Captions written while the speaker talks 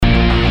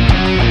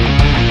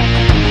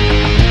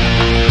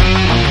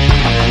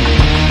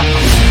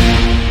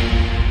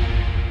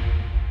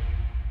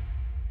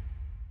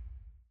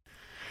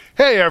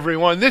Hey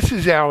everyone, this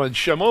is Alan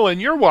Shimel,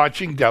 and you're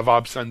watching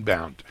DevOps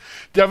Unbound.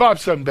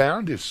 DevOps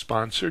Unbound is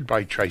sponsored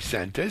by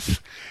Tricentis,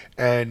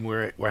 and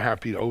we're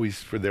happy always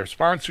for their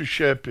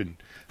sponsorship and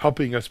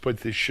helping us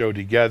put this show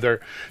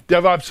together.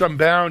 DevOps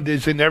Unbound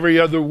is an every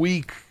other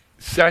week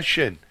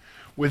session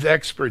with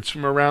experts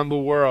from around the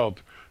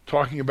world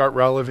talking about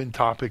relevant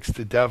topics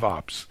to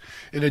DevOps.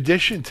 In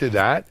addition to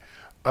that,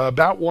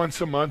 about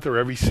once a month or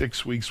every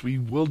 6 weeks, we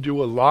will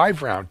do a live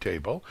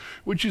roundtable,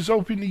 which is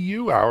open to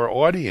you, our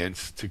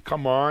audience, to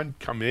come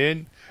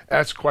in,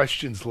 ask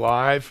questions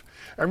live,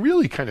 and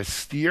really kind of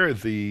steer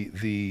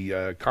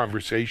the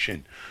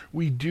conversation.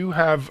 We do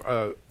have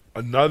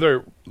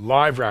another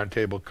live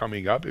roundtable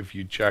coming up. If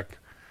you check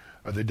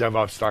the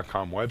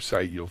DevOps.com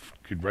website, you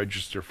could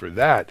register for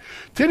that.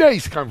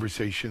 Today's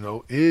conversation,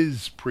 though,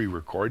 is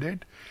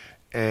pre-recorded.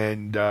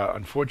 And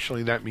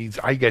unfortunately, that means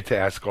I get to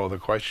ask all the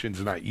questions,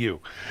 not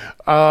you.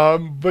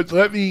 But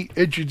let me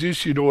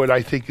introduce you to what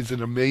I think is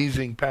an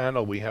amazing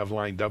panel we have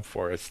lined up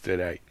for us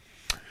today.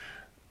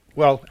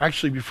 Well,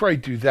 actually, before I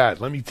do that,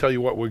 let me tell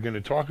you what we're going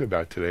to talk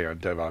about today on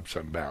DevOps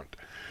Unbound.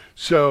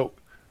 So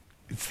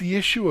it's the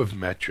issue of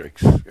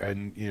metrics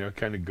and,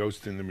 kind of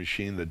ghost in the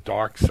machine, the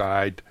dark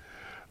side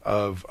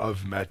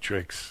of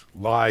metrics,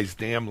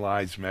 damn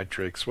lies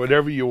metrics,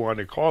 whatever you want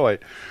to call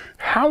it.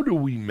 How do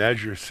we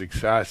measure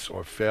success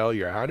or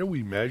failure? How do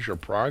we measure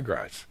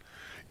progress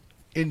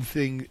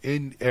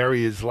in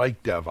areas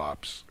like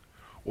DevOps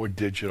or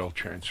digital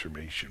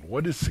transformation?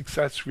 What does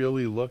success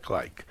really look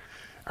like?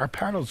 Our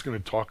panel is going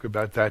to talk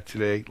about that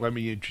today. Let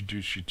me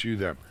introduce you to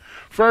them.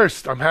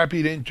 First, I'm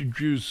happy to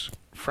introduce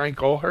Frank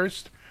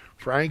Ohlhorst.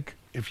 Frank,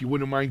 if you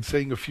wouldn't mind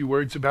saying a few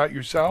words about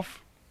yourself.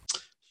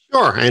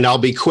 Sure, and I'll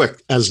be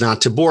quick as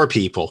not to bore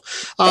people.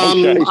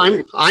 Okay.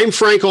 I'm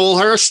Frank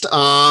Ohlhorst.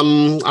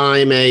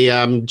 I'm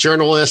a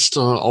journalist,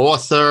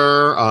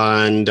 author,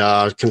 and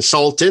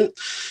consultant,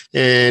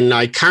 and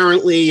I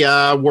currently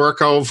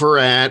work over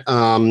at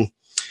DevOps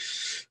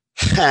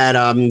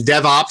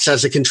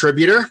as a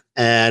contributor,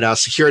 at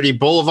Security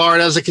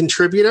Boulevard as a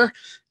contributor,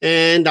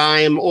 and I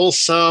am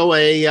also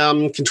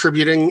a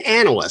contributing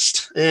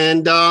analyst.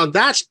 And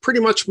that's pretty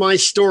much my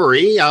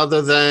story,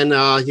 other than,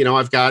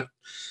 I've got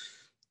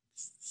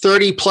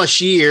 30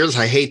 plus years,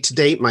 I hate to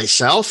date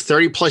myself,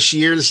 30 plus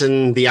years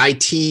in the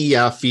IT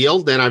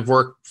field. And I've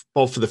worked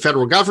both for the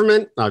federal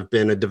government, I've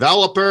been a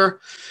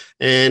developer,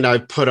 and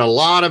I've put a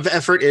lot of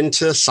effort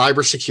into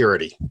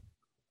cybersecurity.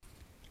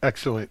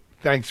 Excellent.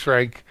 Thanks,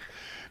 Frank.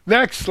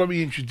 Next, let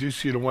me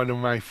introduce you to one of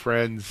my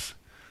friends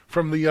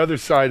from the other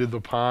side of the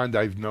pond.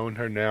 I've known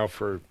her now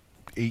for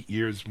 8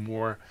 years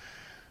more.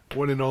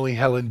 One and only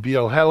Helen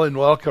Beal. Helen,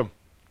 welcome.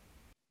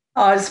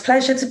 Oh, it's a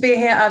pleasure to be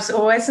here as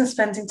always and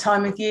spending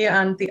time with you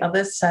and the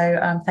others.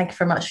 So thank you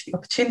very much for the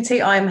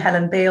opportunity. I'm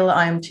Helen Beal.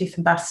 I'm Chief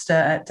Ambassador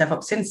at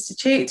DevOps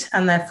Institute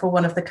and therefore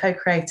one of the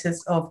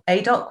co-creators of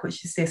ADOC,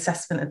 which is the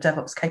assessment of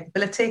DevOps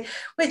capability,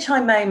 which I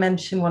may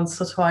mention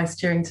once or twice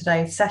during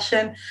today's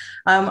session.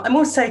 I'm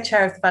also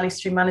chair of the Value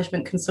Stream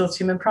Management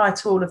Consortium, and prior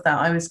to all of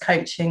that, I was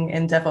coaching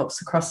in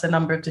DevOps across a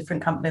number of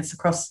different companies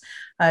across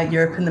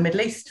Europe and the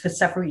Middle East for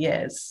several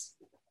years.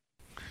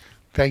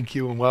 Thank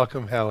you and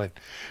welcome, Helen.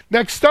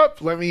 Next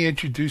up, let me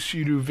introduce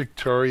you to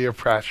Viktoria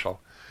Praschl.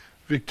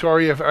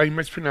 Viktoria, if I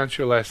mispronounce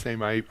your last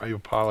name, I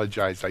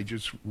apologize. I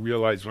just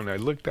realized when I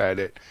looked at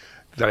it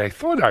that I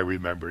thought I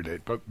remembered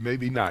it, but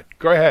maybe not.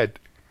 Go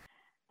ahead.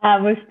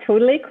 Was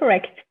totally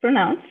correct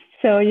pronounced.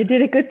 So you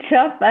did a good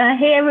job.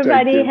 Hey,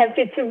 everybody.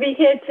 Happy to be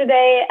here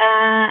today.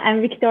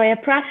 I'm Viktoria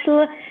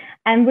Praschl.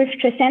 I'm with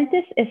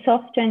Tricentis, a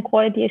software and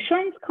quality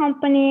assurance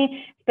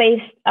company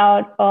based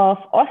out of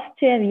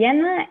Austria,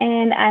 Vienna,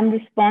 and I'm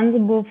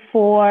responsible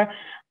for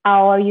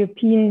our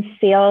European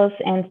sales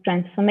and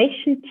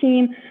transformation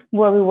team,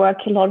 where we work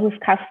a lot with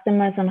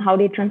customers on how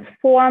they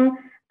transform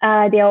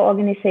their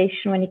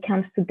organization when it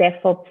comes to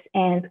DevOps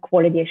and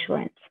quality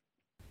assurance.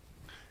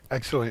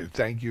 Excellent.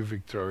 Thank you,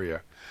 Viktoria.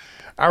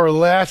 Our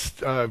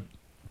last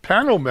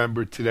panel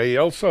member today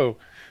also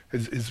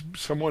is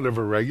somewhat of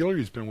a regular.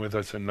 He's been with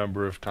us a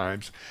number of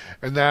times,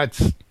 and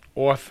that's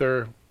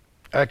author,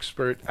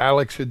 expert,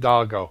 Alex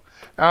Hidalgo.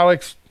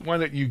 Alex, why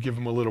don't you give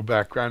him a little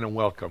background and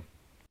welcome.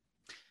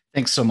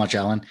 Thanks so much,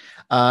 Alan.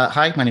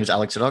 Hi, my name is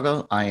Alex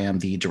Hidalgo. I am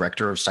the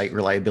Director of Site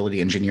Reliability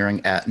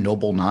Engineering at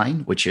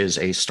Noble9, which is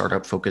a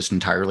startup focused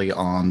entirely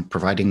on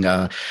providing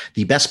the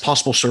best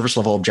possible service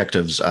level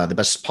objectives, the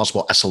best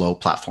possible SLO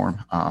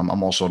platform.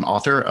 I'm also an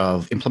author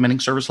of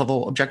Implementing Service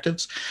Level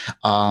Objectives.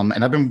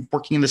 And I've been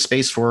working in this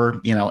space for,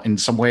 in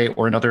some way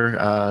or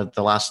another,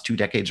 the last 2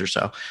 decades or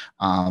so.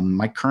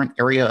 My current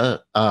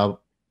area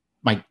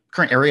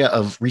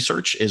of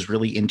research is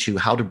really into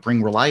how to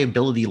bring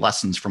reliability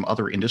lessons from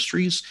other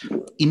industries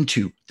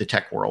into the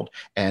tech world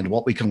and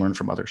what we can learn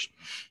from others.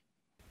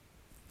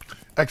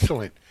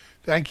 Excellent.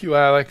 Thank you,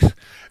 Alex.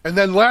 And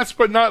then last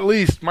but not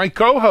least, my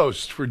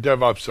co-host for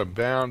DevOps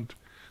Unbound,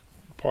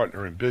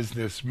 partner in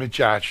business,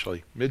 Mitch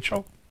Ashley.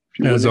 Mitchell?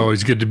 As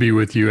always, good to be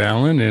with you,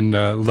 Alan, and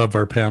love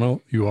our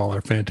panel. You all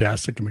are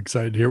fantastic. I'm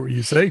excited to hear what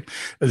you say.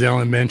 As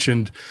Alan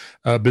mentioned,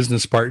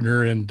 business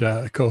partner and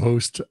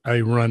co-host,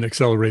 I run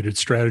Accelerated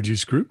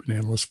Strategies Group, an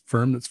analyst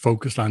firm that's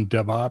focused on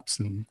DevOps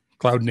and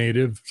cloud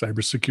native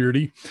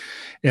cybersecurity.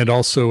 And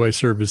also I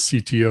serve as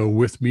CTO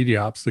with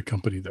MediaOps, the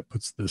company that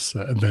puts this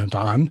event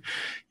on,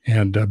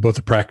 and both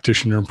a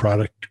practitioner and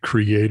product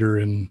creator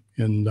in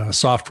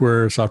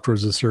software as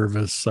a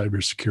service,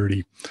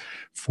 cybersecurity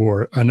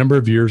for a number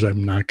of years.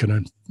 I'm not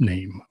going to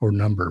name or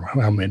number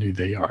how many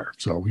they are,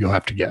 so you'll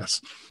have to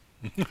guess.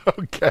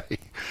 Okay.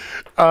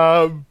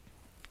 I'm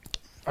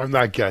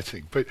not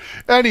guessing, but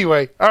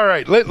anyway, all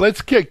right,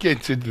 let's kick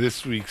into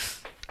this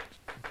week's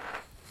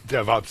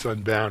DevOps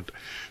Unbound.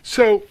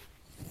 So,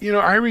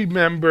 I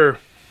remember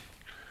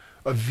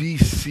a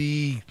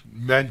VC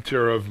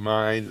mentor of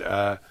mine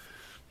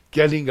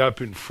getting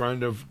up in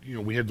front of,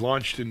 we had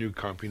launched a new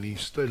company,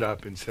 stood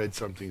up and said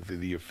something to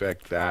the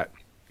effect that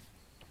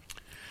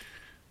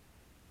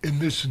in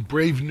this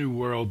brave new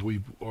world we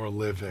all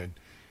live in,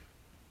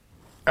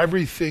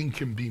 everything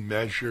can be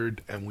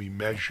measured, and we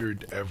measure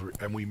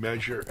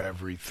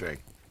everything.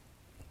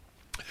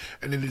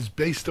 And it is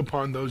based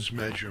upon those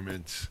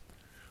measurements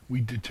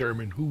we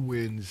determine who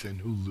wins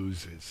and who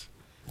loses,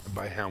 and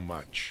by how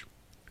much.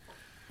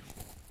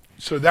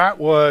 So that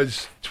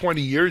was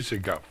 20 years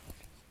ago,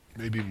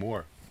 maybe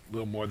more, a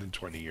little more than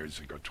 20 years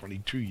ago,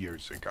 22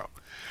 years ago.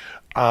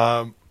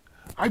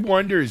 I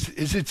wonder,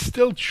 is it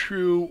still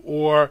true,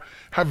 or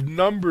have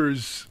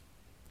numbers,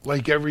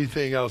 like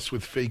everything else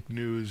with fake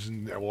news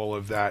and all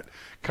of that,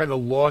 kind of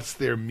lost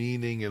their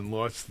meaning and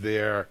lost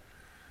their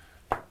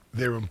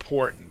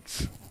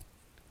importance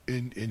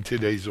in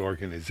today's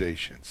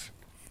organizations?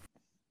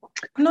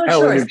 I'm not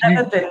sure it's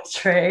ever been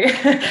true.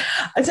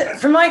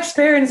 From my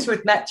experience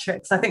with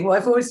metrics, I think what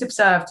I've always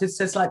observed is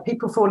just like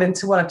people fall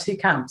into one of two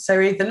camps. So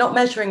either not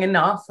measuring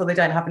enough, or they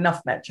don't have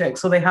enough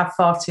metrics, or they have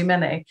far too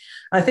many.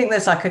 I think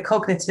there's like a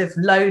cognitive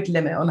load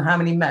limit on how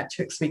many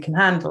metrics we can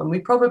handle, and we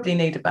probably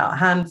need about a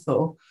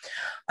handful.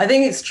 I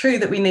think it's true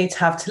that we need to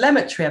have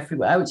telemetry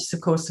everywhere, which is,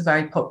 of course, a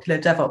very popular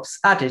DevOps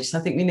adage. So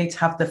I think we need to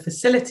have the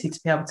facility to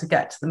be able to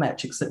get to the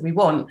metrics that we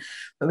want,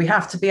 but we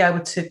have to be able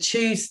to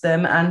choose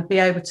them and be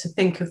able to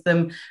think of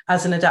them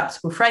as an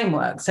adaptable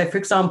framework. So, for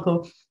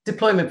example,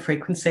 deployment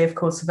frequency, of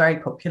course, a very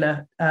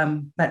popular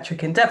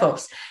metric in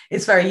DevOps.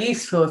 It's very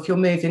useful if you're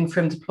moving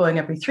from deploying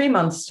every 3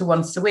 months to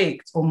once a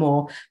week or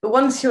more. But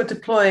once you're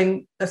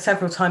deploying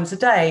several times a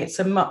day, it's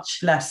a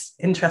much less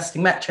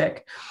interesting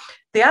metric.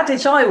 The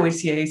adage I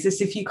always use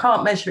is if you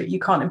can't measure it, you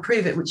can't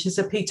improve it, which is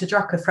a Peter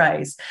Drucker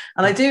phrase.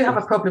 And I do have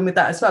a problem with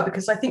that as well,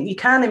 because I think you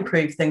can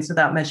improve things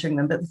without measuring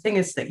them. But the thing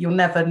is that you'll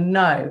never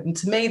know. And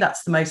to me,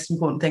 that's the most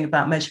important thing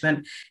about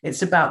measurement.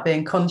 It's about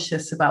being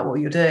conscious about what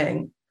you're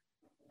doing.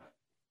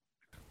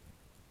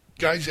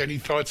 Guys, any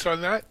thoughts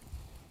on that?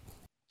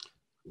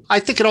 I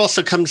think it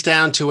also comes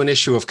down to an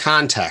issue of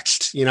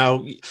context.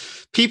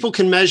 People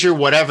can measure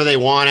whatever they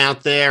want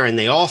out there, and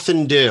they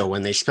often do.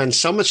 And they spend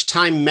so much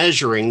time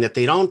measuring that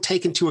they don't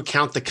take into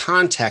account the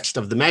context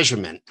of the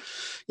measurement.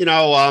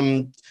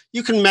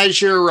 You can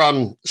measure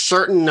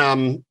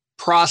certain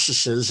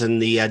processes in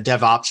the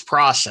DevOps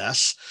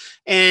process,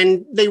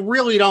 and they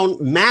really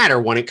don't matter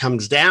when it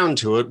comes down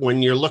to it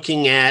when you're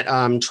looking at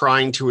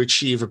trying to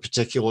achieve a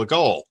particular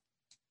goal.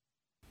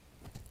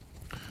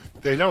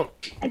 They don't.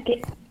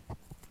 Okay.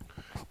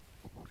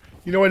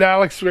 You know what,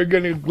 Alex? We're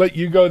going to let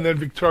you go, and then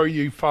Viktoria,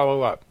 you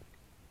follow up.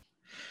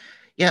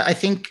 Yeah, I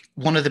think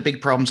one of the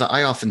big problems that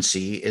I often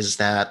see is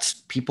that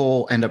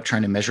people end up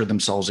trying to measure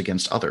themselves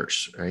against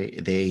others,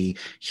 right? They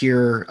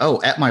hear,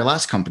 oh, at my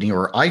last company,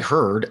 or I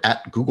heard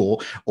at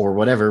Google or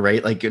whatever,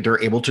 right? Like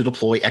they're able to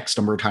deploy X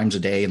number of times a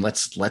day, and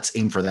let's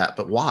aim for that.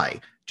 But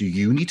why? Do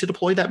you need to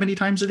deploy that many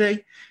times a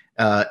day?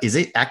 Is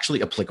it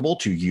actually applicable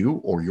to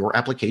you or your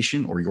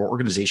application or your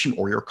organization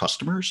or your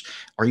customers?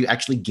 Are you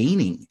actually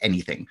gaining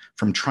anything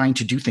from trying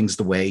to do things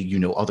the way you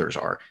know others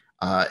are?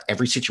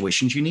 Every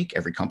situation is unique.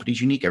 Every company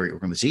is unique. Every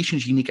organization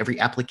is unique. Every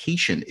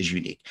application is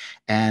unique.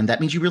 And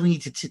that means you really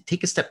need to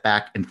take a step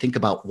back and think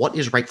about what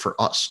is right for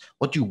us.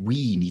 What do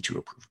we need to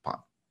improve upon?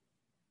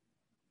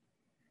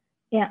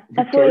 Yeah,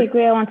 I fully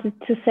agree. I wanted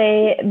to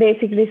say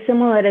basically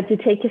similar, that you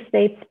take a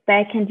step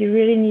back and you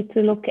really need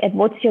to look at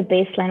what's your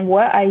baseline,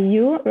 where are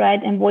you,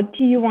 right? And what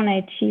do you want to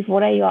achieve?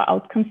 What are your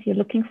outcomes you're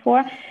looking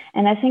for?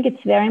 And I think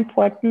it's very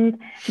important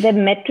that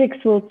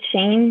metrics will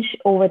change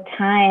over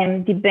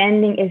time,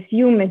 depending as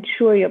you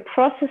mature your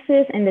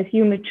processes and as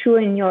you mature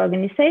in your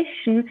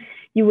organization,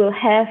 you will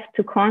have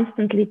to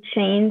constantly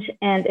change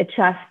and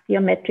adjust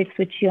your metrics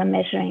which you are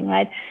measuring,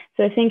 right?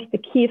 So I think the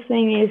key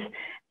thing is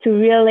to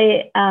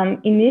really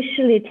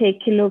initially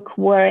take a look,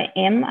 where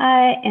am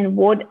I and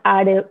what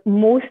are the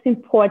most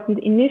important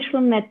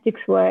initial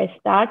metrics where I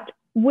start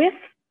with,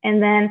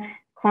 and then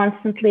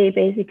constantly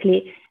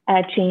basically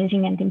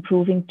changing and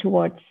improving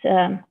towards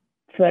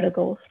further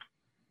goals.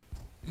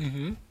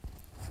 Mm-hmm.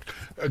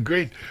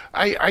 Agreed.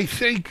 I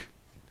think,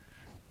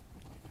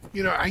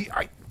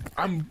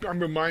 I'm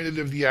reminded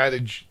of the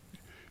adage,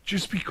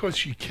 just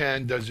because you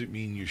can doesn't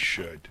mean you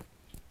should.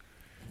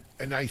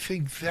 And I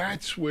think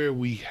that's where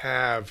we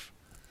have,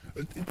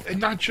 and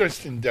not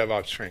just in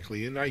DevOps,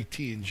 frankly, in IT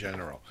in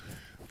general,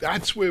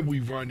 that's where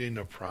we run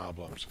into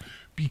problems.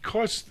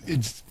 Because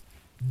it's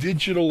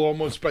digital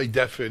almost by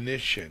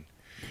definition,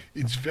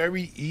 it's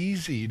very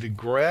easy to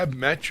grab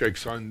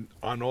metrics on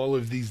all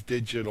of these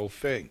digital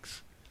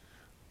things,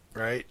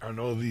 right? On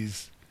all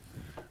these,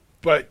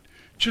 but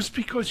just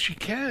because you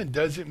can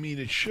doesn't mean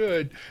it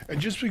should, and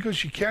just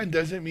because you can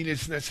doesn't mean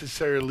it's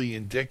necessarily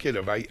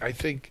indicative. I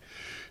think,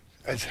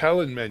 as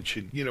Helen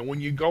mentioned,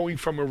 when you're going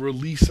from a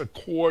release a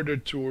quarter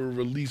to a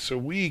release a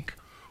week,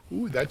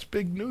 ooh, that's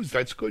big news.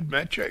 That's good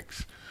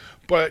metrics.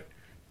 But,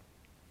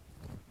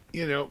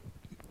 to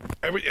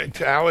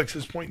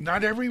Alex's point,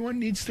 not everyone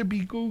needs to be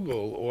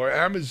Google or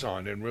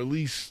Amazon and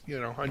release,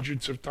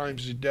 hundreds of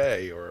times a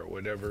day or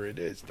whatever it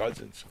is,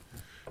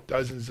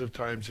 dozens of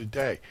times a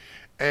day.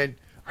 And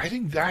I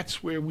think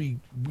that's where we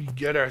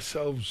get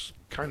ourselves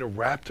kind of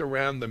wrapped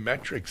around the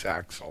metrics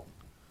axle.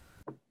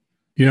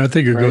 I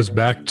think it goes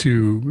back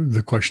to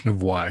the question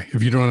of why.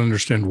 If you don't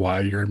understand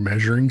why you're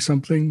measuring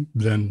something,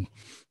 then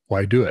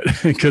why do it?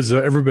 Because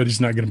everybody's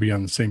not going to be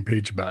on the same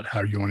page about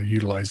how you want to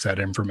utilize that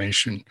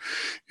information.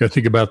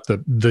 Think about the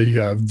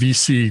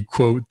VC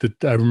quote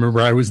that I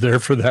remember. I was there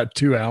for that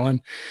too,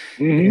 Alan.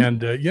 Mm-hmm.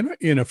 And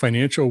in a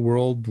financial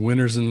world,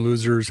 winners and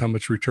losers, how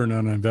much return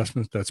on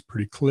investment, that's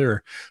pretty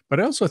clear. But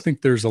I also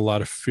think there's a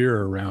lot of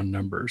fear around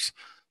numbers.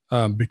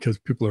 Because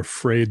people are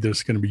afraid that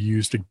it's going to be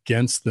used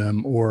against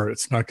them, or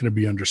it's not going to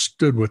be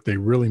understood what they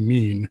really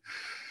mean.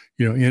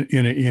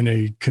 In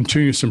a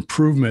continuous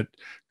improvement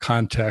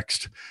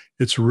context,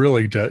 it's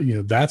really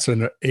that's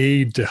an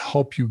aid to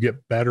help you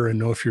get better and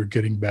know if you're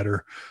getting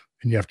better.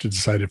 And you have to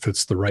decide if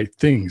it's the right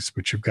things,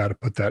 but you've got to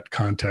put that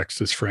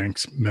context, as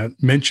Frank's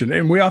mentioned,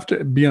 and we have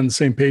to be on the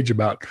same page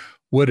about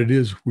what it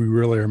is we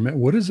really are.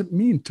 What does it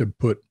mean to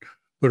put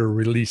a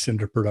release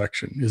into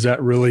production? Is that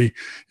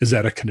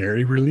a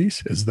canary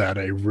release? Is that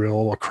a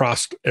real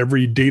across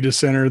every data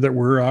center that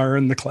we are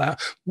in the cloud?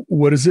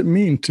 What does it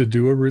mean to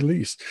do a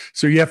release?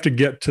 So you have to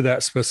get to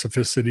that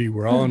specificity.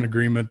 We're all in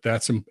agreement.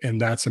 That's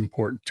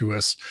important to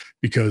us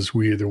because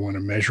we either want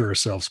to measure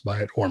ourselves by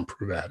it or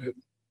improve at it.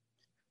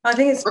 I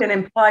think it's been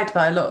implied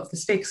by a lot of the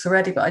speakers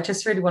already, but I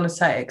just really want to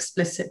say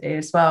explicitly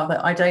as well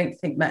that I don't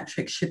think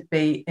metrics should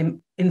be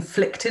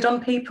inflicted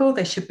on people.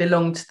 They should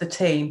belong to the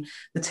team.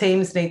 The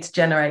teams need to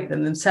generate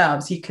them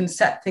themselves. You can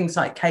set things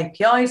like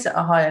KPIs at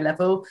a higher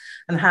level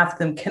and have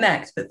them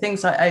connect, but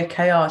things like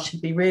OKR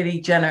should be really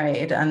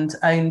generated and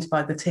owned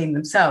by the team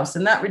themselves.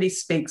 And that really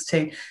speaks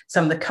to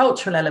some of the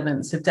cultural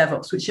elements of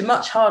DevOps, which are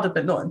much harder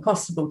but not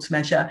impossible to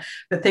measure.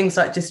 But things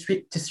like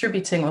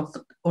distributing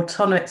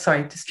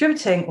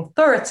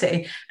authority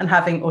and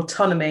having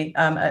autonomy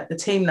at the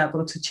team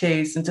level to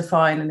choose and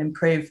define and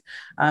improve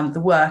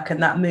the work,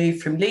 and that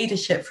move from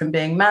leadership, from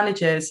being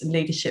managers and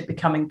leadership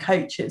becoming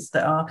coaches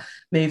that are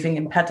moving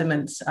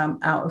impediments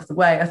out of the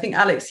way. I think,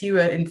 Alex, you were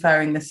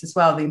inferring this as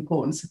well, the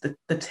importance of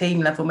the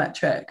team level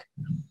metric.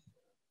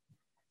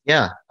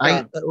 Yeah,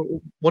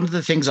 one of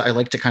the things I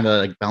like to kind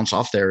of bounce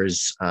off there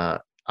is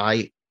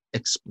I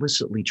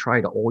explicitly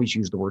try to always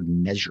use the word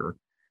measure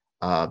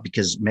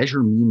because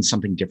measure means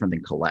something different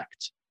than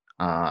collect.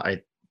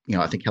 I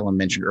think Helen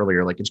mentioned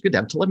earlier, like it's good to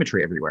have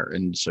telemetry everywhere.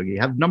 And so you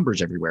have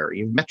numbers everywhere,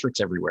 you have metrics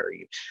everywhere,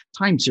 you have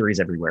time series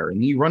everywhere.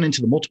 And you run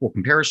into the multiple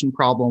comparison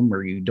problem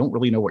where you don't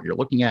really know what you're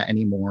looking at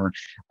anymore.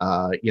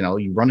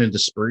 You run into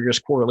spurious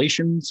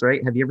correlations,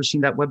 right? Have you ever seen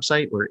that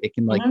website where it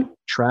can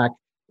track,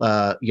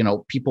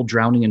 people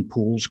drowning in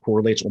pools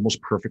correlates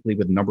almost perfectly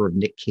with the number of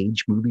Nick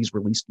Cage movies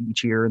released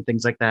each year and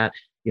things like that,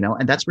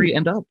 and that's where you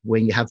end up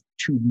when you have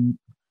too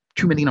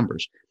many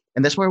numbers.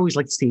 And that's why I always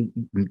like to say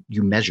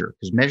you measure,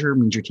 because measure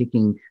means you're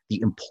taking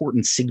the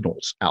important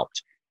signals out.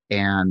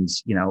 And,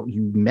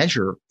 you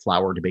measure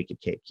flour to bake a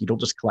cake. You don't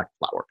just collect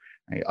flour,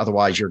 right?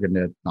 Otherwise, you're going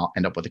to not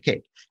end up with a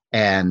cake.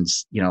 And,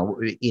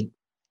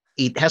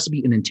 it has to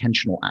be an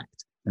intentional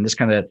act. And this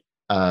kind of,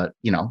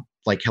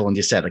 like Helen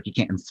just said, like you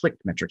can't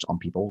inflict metrics on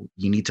people.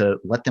 You need to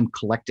let them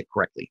collect it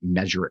correctly,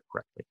 measure it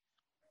correctly.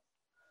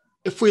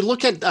 If we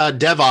look at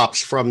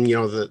DevOps from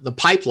the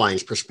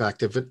pipelines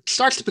perspective, it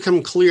starts to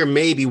become clear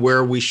maybe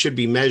where we should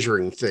be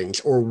measuring things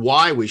or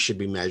why we should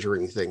be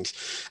measuring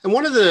things. And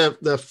one of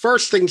the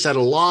first things that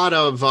a lot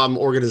of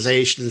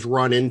organizations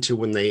run into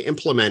when they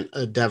implement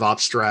a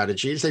DevOps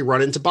strategy is they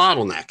run into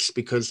bottlenecks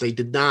because they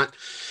did not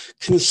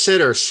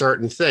consider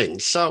certain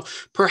things. So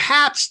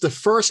perhaps the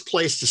first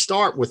place to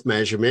start with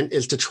measurement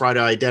is to try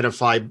to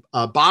identify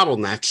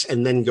bottlenecks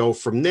and then go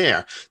from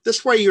there.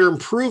 This way you're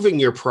improving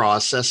your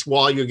process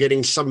while you're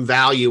getting some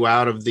value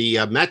out of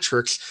the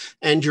metrics,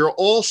 and you're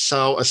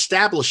also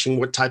establishing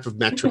what type of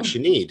metrics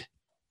you need.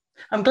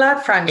 I'm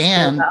glad Frank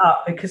brought that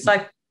up because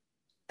I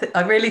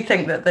really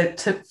think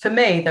that for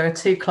me, there are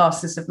two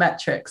classes of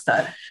metrics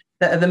that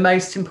that are the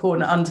most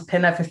important,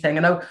 underpin everything.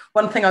 And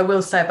one thing I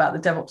will say about the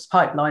DevOps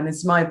pipeline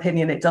is, in my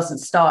opinion, it doesn't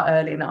start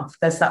early enough.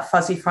 There's that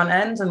fuzzy front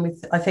end, and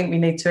I think we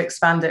need to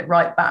expand it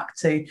right back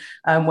to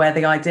where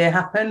the idea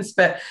happens.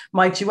 But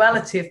my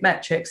duality of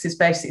metrics is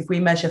basically, if we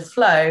measure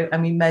flow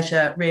and we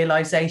measure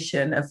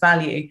realization of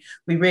value,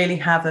 we really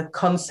have a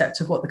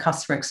concept of what the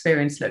customer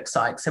experience looks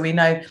like. So we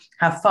know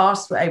how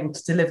fast we're able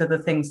to deliver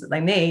the things that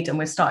they need, and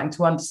we're starting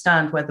to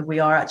understand whether we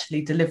are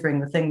actually delivering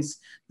the things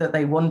that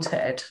they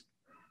wanted.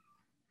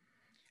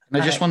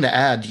 And I just wanted to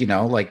add,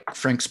 like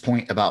Frank's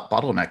point about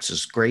bottlenecks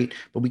is great,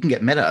 but we can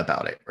get meta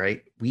about it,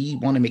 right? We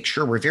want to make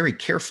sure we're very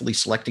carefully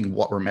selecting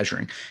what we're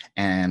measuring,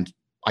 and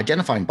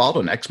identifying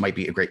bottlenecks might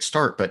be a great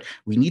start, but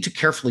we need to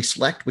carefully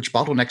select which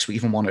bottlenecks we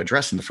even want to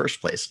address in the first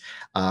place.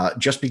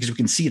 Just because we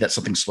can see that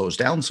something slows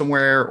down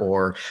somewhere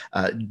or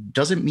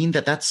doesn't mean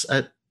that that's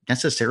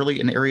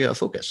necessarily an area of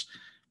focus.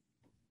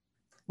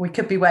 We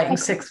could be waiting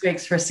 6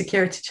 weeks for a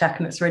security check,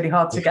 and it's really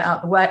hard to get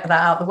out the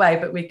way.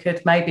 But we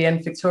could maybe, and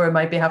Viktoria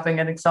may be having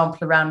an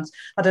example around,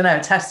 I don't know,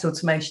 test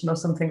automation or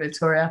something,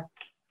 Viktoria.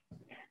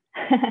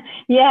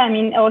 Yeah, I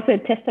mean, also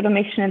test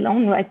automation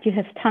alone, right? You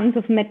have tons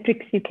of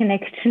metrics you can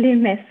actually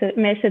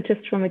measure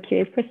just from a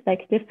QA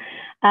perspective.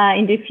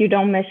 And if you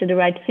don't measure the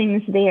right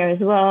things there as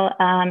well,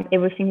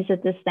 everything is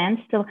at a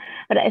standstill.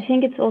 But I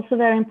think it's also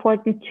very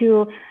important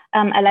to,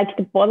 I like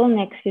the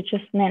bottlenecks you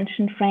just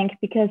mentioned, Frank,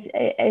 because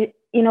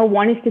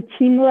one is the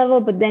team level,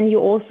 but then you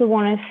also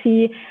want to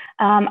see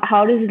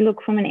how does it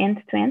look from an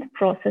end-to-end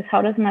process?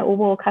 How does my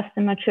overall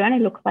customer journey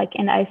look like?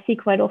 And I see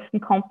quite often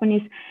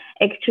companies,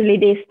 actually,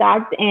 they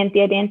start and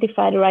they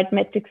identify the right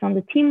metrics on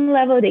the team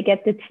level, they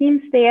get the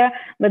teams there,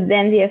 but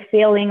then they are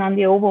failing on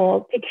the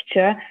overall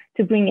picture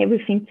to bring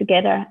everything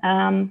together.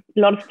 A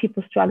lot of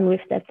people struggle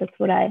with that. That's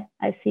what I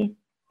see.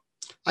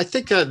 I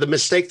think the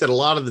mistake that a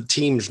lot of the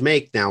teams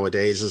make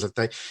nowadays is that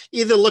they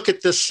either look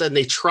at this and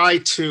they try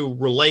to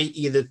relate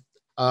either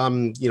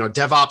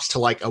DevOps to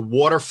like a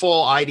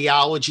waterfall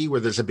ideology where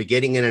there's a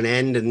beginning and an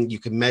end and you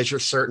can measure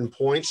certain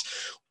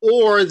points,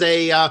 or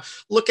they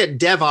look at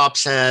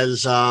DevOps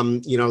as,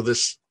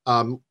 this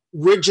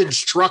rigid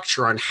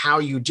structure on how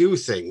you do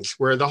things,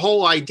 where the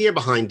whole idea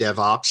behind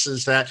DevOps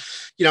is that,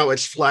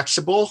 it's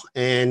flexible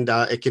and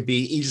it could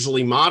be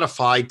easily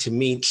modified to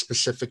meet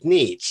specific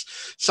needs.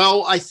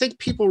 So I think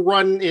people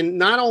run in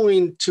not only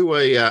into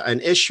an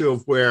issue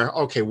of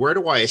where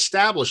do I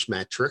establish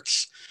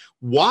metrics?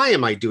 Why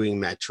am I doing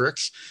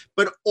metrics?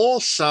 But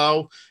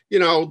also,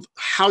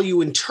 how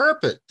you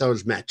interpret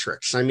those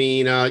metrics. I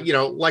mean,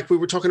 like we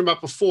were talking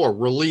about before,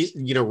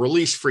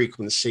 release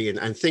frequency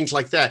and things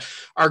like that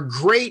are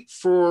great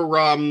for,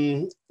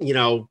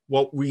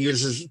 what we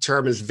use as a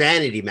term as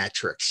vanity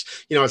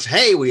metrics. It's,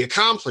 hey, we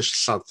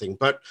accomplished something.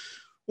 But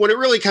when it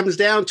really comes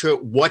down to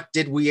it, what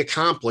did we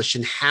accomplish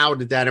and how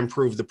did that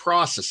improve the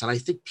process? And I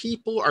think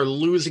people are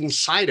losing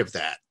sight of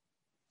that.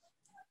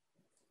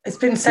 It's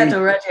been said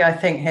already, I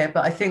think, here,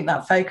 but I think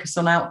that focus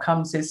on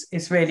outcomes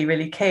is really,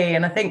 really key.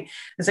 And I think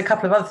there's a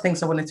couple of other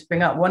things I wanted to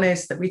bring up. One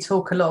is that we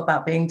talk a lot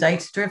about being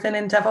data-driven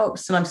in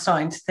DevOps, and I'm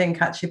starting to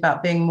think actually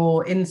about being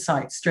more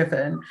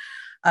insights-driven.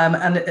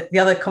 And the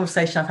other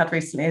conversation I've had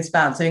recently is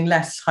about doing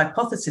less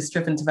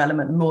hypothesis-driven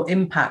development and more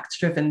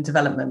impact-driven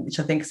development, which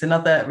I think is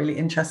another really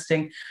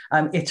interesting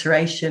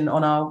iteration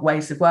on our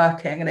ways of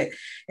working. And it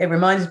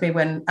reminded me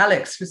when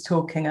Alex was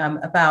talking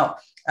about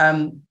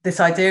this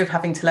idea of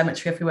having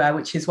telemetry everywhere,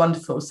 which is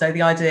wonderful. So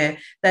the idea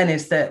then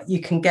is that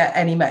you can get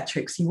any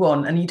metrics you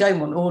want, and you don't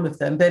want all of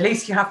them, but at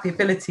least you have the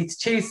ability to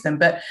choose them.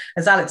 But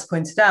as Alex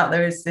pointed out,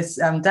 there is this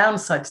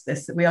downside to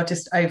this, that we are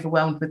just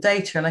overwhelmed with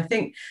data. And I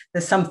think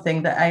there's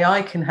something that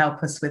AI can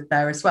help us with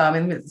there as well. I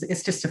mean,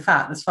 it's just a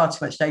fact. There's far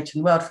too much data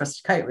in the world for us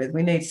to cope with.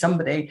 We need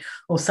somebody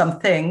or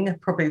something,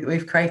 probably, that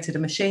we've created a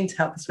machine to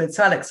help us with.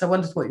 So Alex, I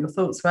wondered what your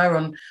thoughts were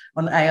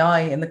on AI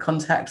in the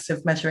context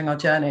of measuring our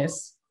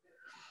journeys.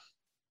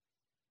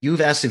 You've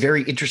asked a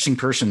very interesting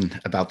person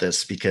about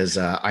this, because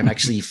I'm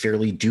actually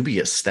fairly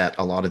dubious that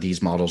a lot of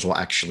these models will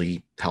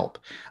actually help.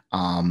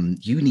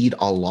 You need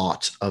a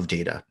lot of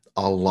data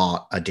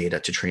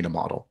to train a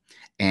model.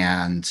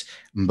 And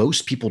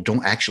most people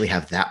don't actually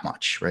have that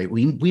much, right?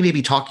 We may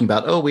be talking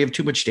about, we have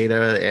too much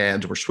data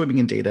and we're swimming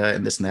in data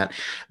and this and that.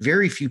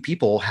 Very few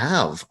people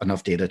have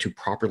enough data to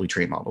properly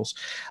train models.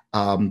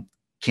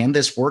 Can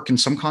this work in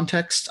some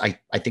contexts?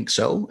 I think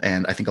so.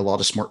 And I think a lot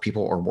of smart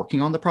people are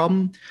working on the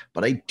problem.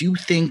 But I do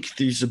think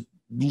there's a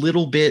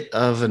little bit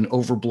of an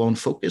overblown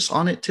focus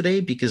on it today,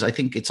 because I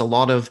think it's a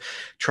lot of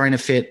trying to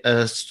fit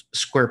a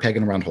square peg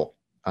in a round hole.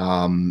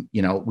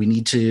 We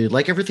need to,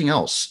 like everything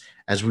else,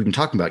 as we've been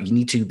talking about, you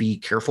need to be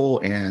careful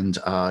and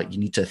you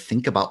need to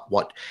think about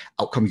what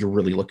outcome you're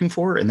really looking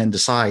for, and then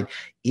decide,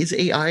 is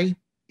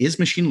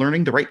machine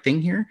learning the right thing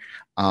here?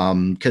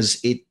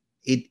 Because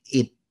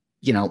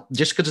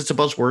just because it's a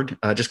buzzword,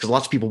 just because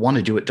lots of people want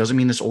to do it, doesn't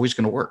mean it's always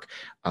going to work.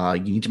 You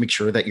need to make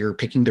sure that you're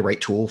picking the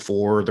right tool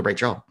for the right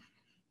job.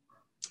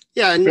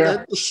 Yeah, and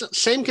the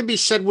same can be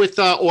said with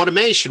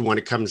automation when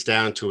it comes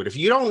down to it. If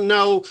you don't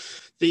know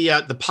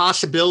the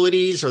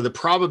possibilities or the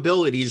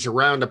probabilities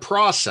around a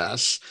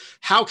process,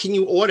 how can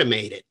you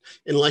automate it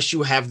unless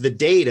you have the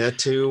data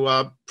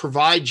to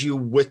provide you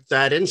with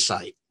that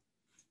insight?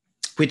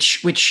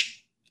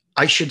 Which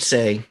I should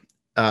say,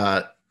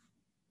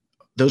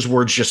 those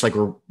words just like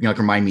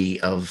remind me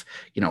of,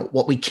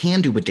 what we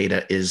can do with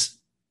data is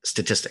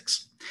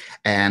statistics.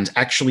 And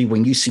actually,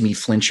 when you see me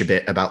flinch a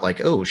bit about like,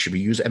 oh, should we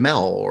use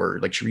ML or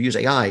like, should we use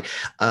AI?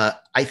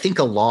 I think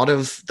a lot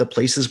of the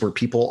places where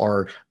people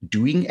are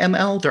doing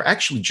ML, they're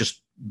actually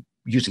just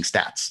using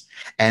stats.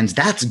 And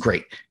that's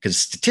great because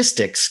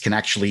statistics can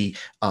actually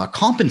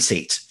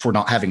compensate for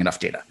not having enough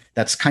data.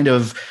 That's kind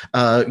of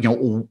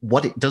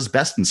what it does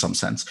best in some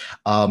sense.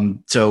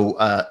 So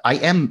I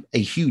am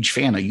a huge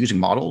fan of using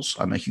models.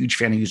 I'm a huge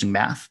fan of using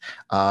math.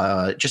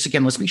 Just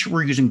again, let's make sure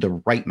we're using the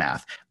right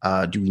math.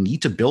 Do we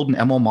need to build an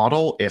ML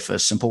model if a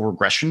simple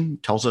regression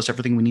tells us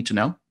everything we need to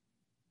know?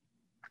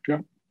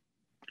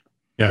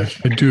 Yeah,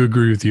 I do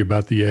agree with you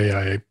about the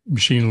AI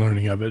machine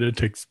learning of it. It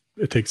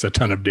takes a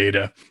ton of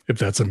data if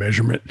that's a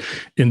measurement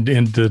in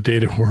the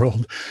data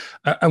world.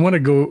 I want to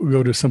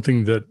go to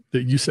something that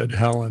you said,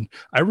 Helen.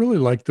 I really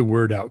like the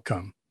word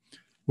outcome.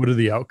 What are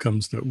the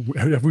outcomes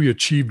have we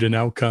achieved an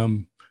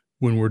outcome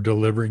when we're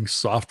delivering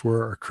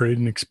software or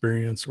creating an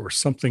experience or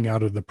something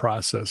out of the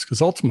process?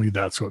 Because ultimately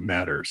that's what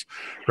matters,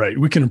 right?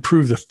 We can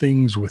improve the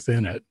things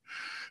within it.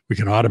 We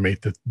can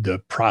automate the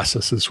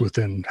processes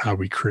within how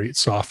we create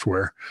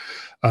software.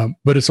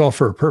 But it's all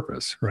for a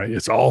purpose, right?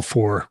 It's all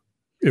for,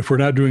 if we're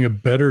not doing a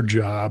better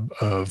job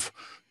of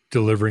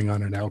delivering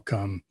on an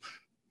outcome,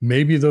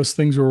 maybe those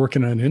things we're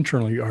working on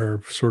internally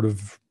are sort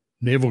of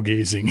navel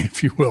gazing,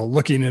 if you will,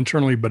 looking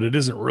internally, but it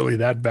isn't really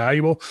that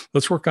valuable.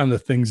 Let's work on the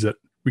things that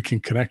we can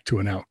connect to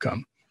an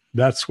outcome.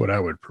 That's what I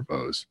would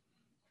propose.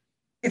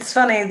 It's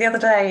funny, the other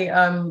day,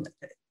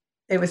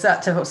 it was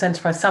at DevOps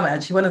Enterprise Summit,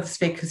 actually, one of the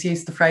speakers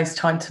used the phrase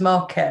time to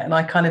market. And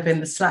I kind of in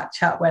the Slack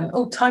chat went,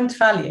 oh, time to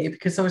value,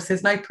 because obviously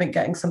there's no point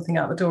getting something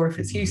out the door if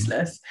it's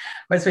useless.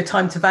 Whereas with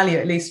time to value,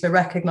 at least we're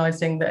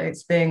recognizing that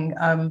it's being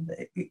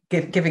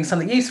giving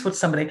something useful to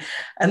somebody.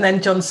 And then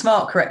John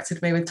Smart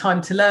corrected me with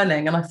time to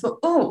learning. And I thought,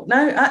 oh,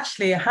 no,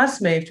 actually it has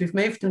moved. We've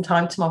moved from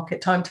time to market,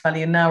 time to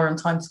value, and now we're on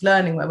time to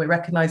learning, where we're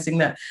recognizing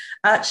that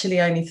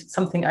actually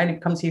something only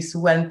becomes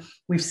useful when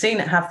we've seen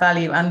it have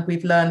value and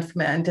we've learned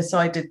from it and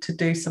decided to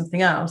do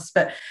something else.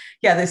 But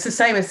yeah, it's the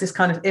same as this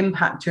kind of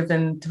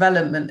impact-driven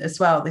development as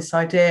well, this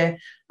idea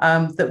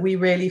that we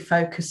really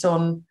focus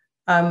on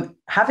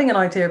having an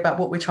idea about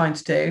what we're trying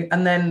to do,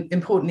 and then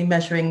importantly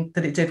measuring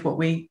that it did what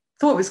we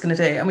thought it was going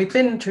to do. And we've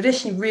been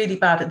traditionally really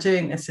bad at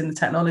doing this in the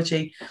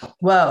technology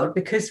world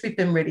because we've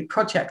been really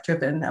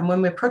project-driven. And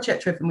when we're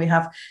project-driven, we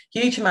have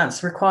huge amounts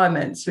of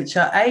requirements, which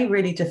are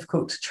really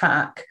difficult to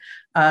track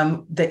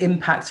the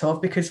impact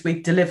of, because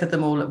we delivered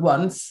them all at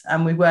once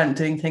and we weren't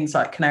doing things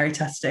like canary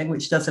testing,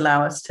 which does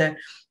allow us to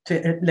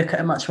look at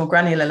a much more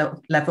granular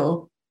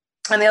level.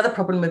 And the other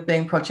problem with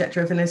being project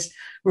driven is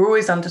we're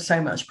always under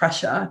so much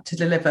pressure to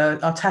deliver.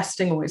 Our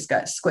testing always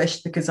gets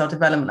squished because our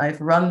development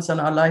overruns and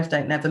our live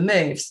date never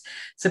moves.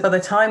 So by the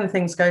time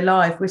things go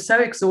live, we're so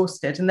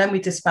exhausted, and then we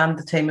disband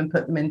the team and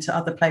put them into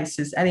other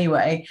places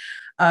anyway.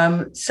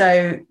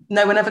 So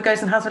no one ever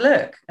goes and has a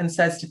look and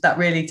says, did that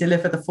really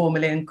deliver the £4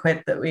 million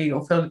that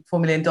or $4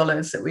 million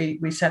that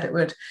we said it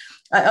would?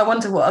 I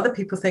wonder what other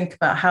people think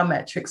about how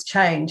metrics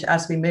change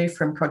as we move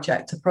from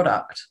project to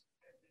product.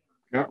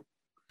 Yeah.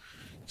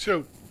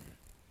 So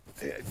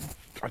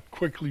I'll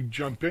quickly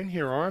jump in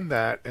here on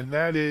that, and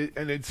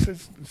it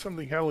says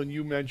something Helen,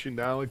 you mentioned,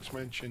 Alex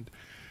mentioned.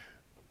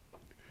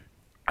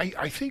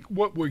 I think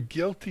what we're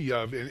guilty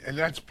of, and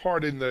that's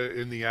part in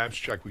the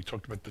abstract, we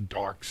talked about the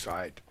dark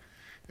side.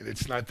 And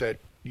it's not that,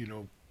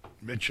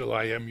 Mitchell,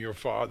 I am your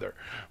father.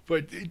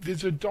 But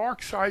there's a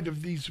dark side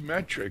of these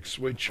metrics,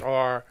 which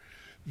are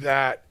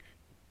that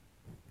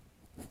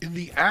in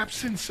the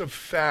absence of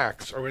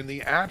facts or in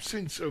the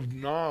absence of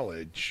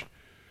knowledge,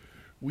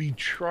 we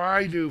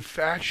try to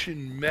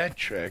fashion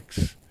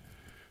metrics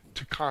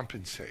to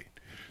compensate.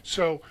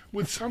 So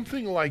with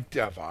something like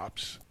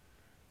DevOps,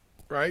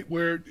 right,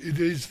 where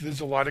there's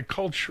a lot of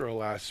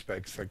cultural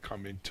aspects that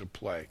come into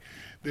play.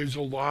 There's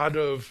a lot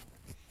of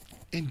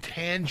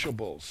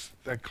intangibles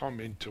that come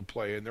into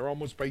play, and they're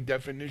almost by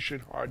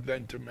definition hard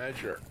then to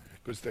measure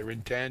because they're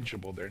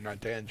intangible, they're not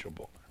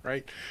tangible,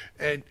 right?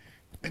 And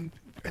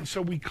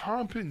so we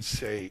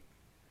compensate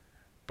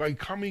by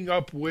coming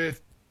up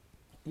with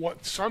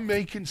what some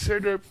may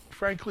consider,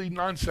 frankly,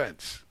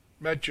 nonsense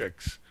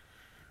metrics,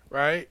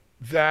 right?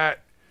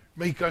 That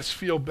make us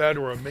feel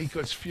better or make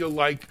us feel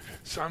like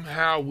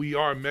somehow we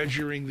are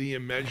measuring the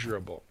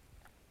immeasurable.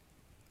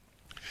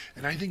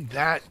 And I think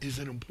that is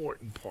an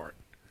important part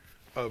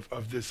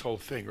of this whole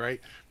thing, right?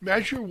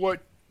 Measure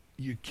what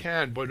you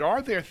can, but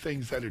are there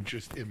things that are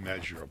just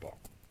immeasurable?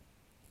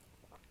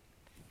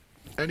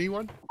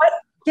 Anyone?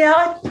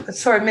 Yeah,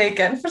 sorry, me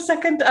again for a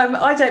second.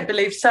 I don't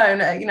believe so.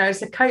 And,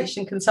 as a coach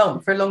and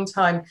consultant for a long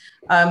time,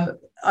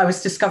 I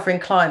was discovering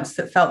clients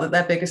that felt that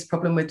their biggest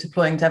problem with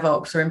deploying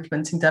DevOps or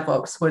implementing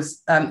DevOps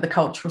was the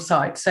cultural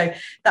side. So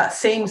that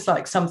seems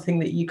like something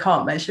that you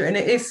can't measure. And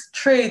it is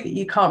true that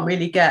you can't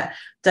really get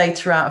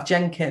data out of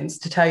Jenkins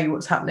to tell you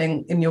what's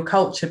happening in your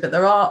culture, but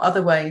there are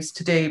other ways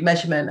to do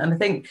measurement. And I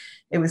think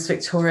it was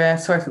Victoria,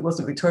 sorry if it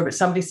wasn't Victoria, but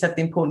somebody said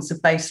the importance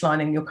of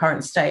baselining your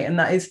current state. And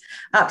that is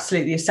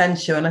absolutely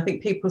essential. And I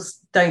think people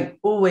don't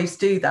always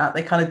do that.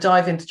 They kind of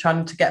dive into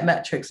trying to get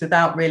metrics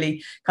without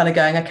really kind of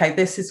going, okay,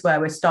 this is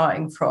where we're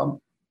starting from,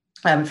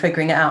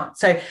 figuring it out.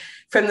 So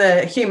from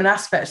the human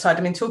aspect side,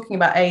 I mean, talking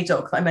about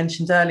ADOC that I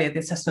mentioned earlier, the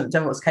assessment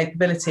of DevOps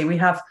capability, we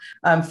have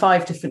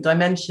 5 different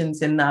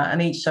dimensions in that, and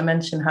each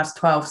dimension has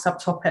 12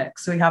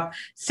 subtopics. So we have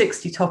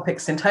 60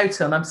 topics in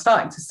total, and I'm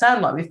starting to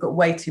sound like we've got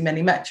way too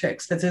many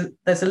metrics.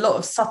 There's a lot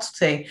of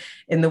subtlety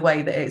in the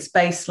way that it's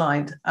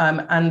baselined,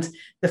 and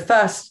the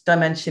first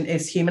dimension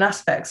is human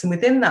aspects. And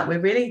within that, we're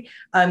really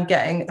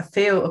getting a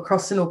feel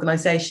across an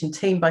organization,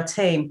 team by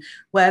team,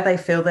 where they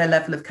feel their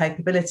level of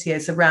capability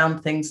is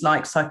around things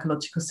like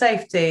psychological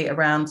safety,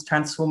 around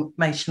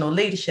transformational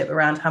leadership,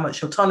 around how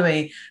much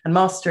autonomy and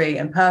mastery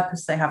and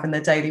purpose they have in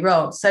their daily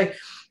role. So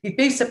you'd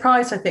be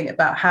surprised, I think,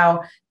 about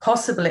how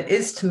possible it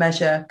is to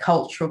measure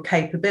cultural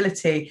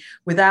capability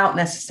without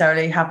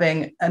necessarily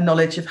having a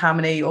knowledge of how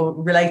many, or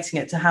relating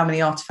it to how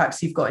many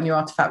artifacts you've got in your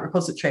artifact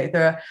repository.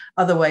 There are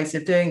other ways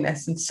of doing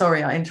this. And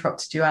sorry, I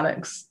interrupted you,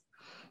 Alex.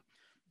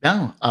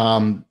 No,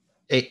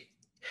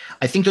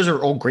 I think those are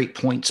all great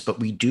points, but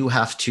we do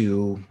have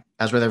to,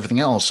 as with everything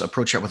else,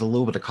 approach that with a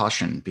little bit of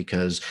caution,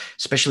 because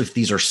especially if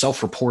these are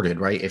self-reported,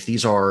 right? If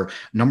these are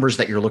numbers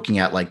that you're looking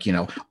at, like,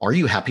 are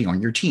you happy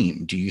on your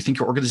team? Do you think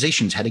your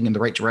organization's heading in the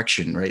right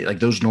direction, right? Like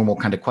those normal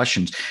kind of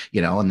questions,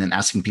 and then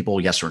asking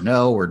people yes or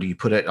no, or do you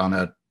put it on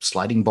a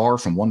sliding bar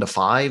from 1 to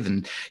 5?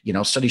 And,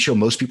 studies show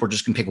most people are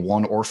just going to pick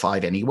 1 or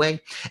 5 anyway.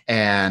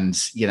 And,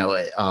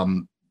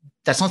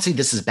 that's not saying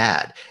this is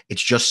bad.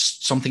 It's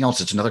just something else.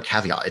 It's another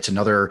caveat. It's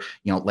another,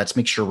 let's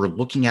make sure we're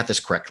looking at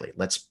this correctly.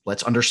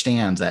 Let's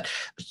understand that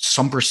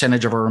some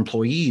percentage of our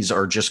employees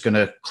are just going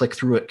to click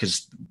through it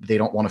because they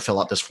don't want to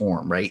fill out this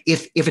form, right?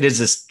 If it is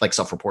this like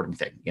self-reporting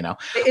thing, It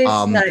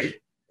is,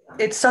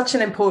 it's such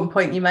an important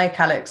point you make,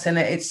 Alex, and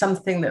it's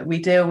something that we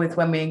deal with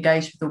when we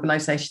engage with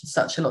organizations.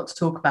 Such a lot to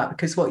talk about,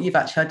 because what you've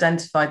actually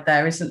identified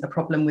there isn't the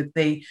problem with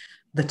the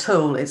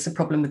tool, it's the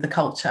problem with the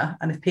culture.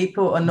 And if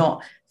people are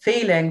not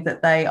feeling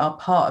that they are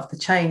part of the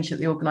change that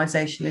the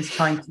organization is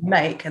trying to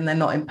make, and they're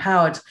not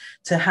empowered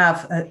to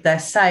have their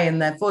say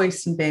and their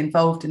voice and be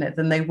involved in it,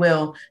 then they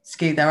will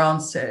skew their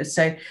answers.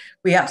 So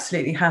we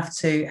absolutely have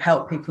to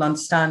help people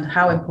understand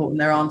how important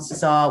their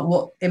answers are,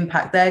 what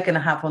impact they're going to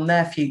have on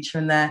their future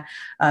and their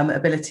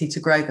ability to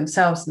grow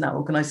themselves in that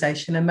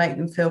organization, and make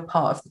them feel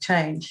part of the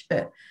change.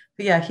 But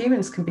yeah,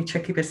 humans can be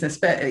tricky business.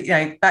 But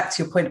back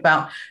to your point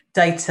about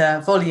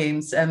data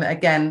volumes,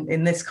 again,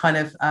 in this kind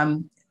of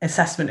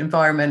assessment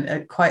environment,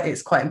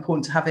 it's quite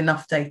important to have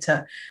enough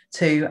data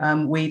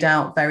to weed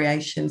out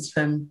variations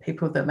from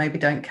people that maybe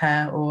don't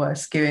care or are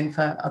skewing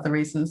for other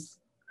reasons.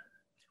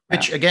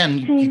 Which, again,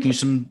 you can use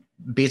some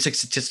basic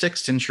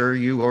statistics to ensure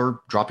you are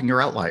dropping your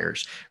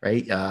outliers,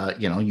 right?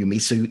 You may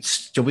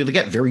still be able to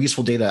get very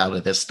useful data out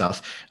of this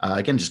stuff.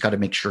 Again, just got to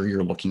make sure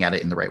you're looking at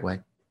it in the right way.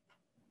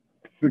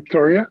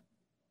 Victoria?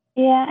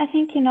 Yeah, I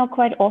think,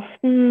 quite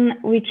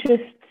often we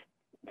just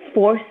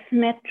force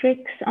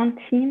metrics on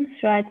teams,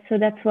 right? So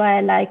that's why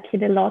I like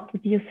it a lot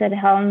that you said,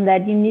 Helen,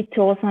 that you need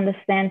to also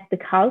understand the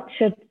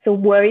culture. So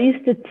where is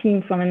the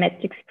team from a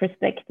metrics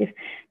perspective?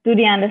 Do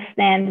they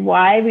understand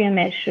why we are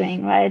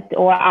measuring, right?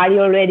 Or are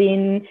you already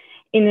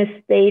in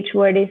a stage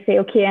where they say,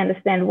 okay, I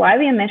understand why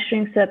we are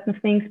measuring certain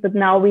things, but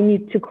now we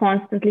need to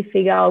constantly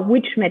figure out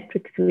which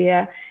metrics we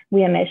are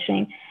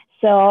measuring.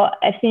 So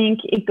I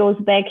think it goes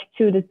back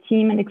to the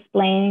team and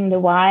explaining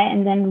the why,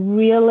 and then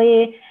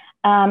really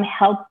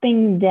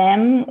helping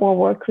them or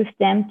work with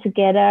them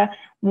together.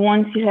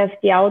 Once you have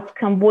the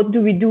outcome, what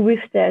do we do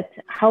with that?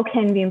 How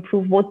can we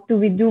improve? What do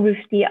we do with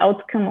the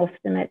outcome of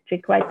the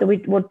metric, right? So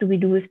what do we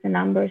do with the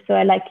number? So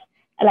I like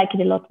it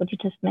a lot what you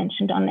just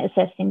mentioned on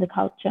assessing the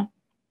culture.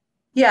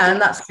 Yeah,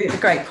 and that's a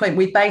great point.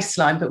 We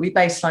baseline, but we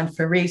baseline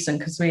for a reason,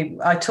 because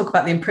I talk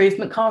about the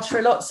improvement culture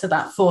a lot. So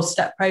that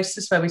 4-step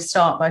process where we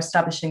start by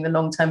establishing the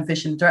long-term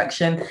vision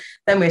direction,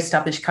 then we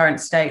establish current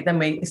state, then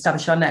we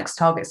establish our next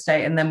target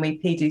state, and then we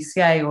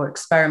PDCA or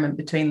experiment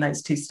between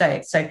those 2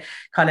 states. So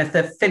kind of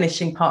the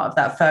finishing part of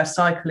that first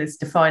cycle is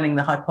defining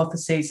the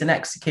hypotheses and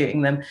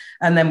executing them.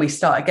 And then we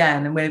start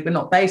again, and we're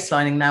not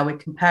baselining now, we're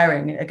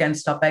comparing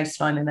against our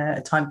baseline in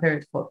a time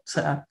period of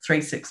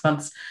 3-6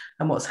 months,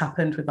 and what's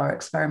happened with our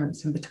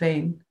experiments in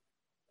between.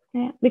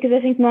 Yeah, because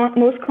I think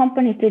most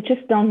companies, they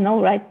just don't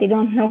know, right? They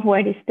don't know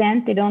where they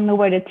stand. They don't know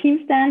where the team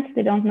stands.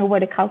 They don't know where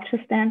the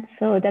culture stands.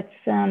 So that's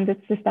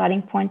the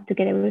starting point to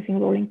get everything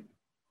rolling.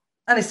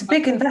 And it's a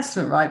big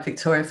investment, right,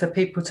 Victoria, for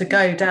people to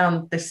go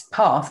down this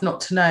path,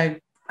 not to know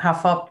how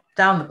far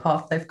down the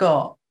path they've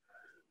got.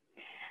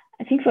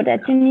 I think for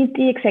that, you need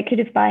the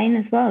executive buy-in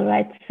as well,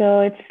 right?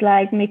 So it's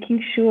like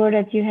making sure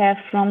that you have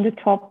from the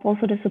top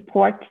also the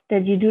support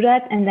that you do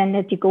that, and then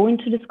that you go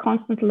into this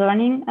constant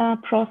learning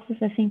process,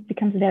 I think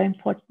becomes very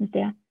important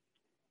there.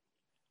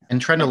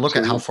 And trying to look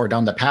at how far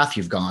down the path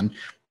you've gone,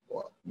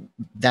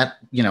 that,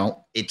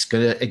 it's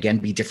going to, again,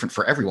 be different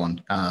for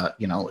everyone.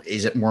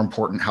 Is it more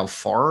important how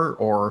far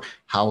or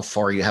how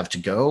far you have to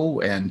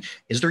go? And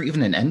is there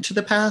even an end to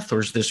the path, or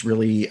is this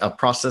really a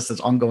process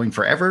that's ongoing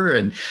forever?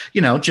 And,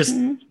 just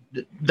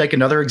like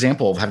another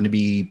example of having to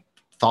be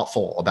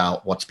thoughtful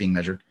about what's being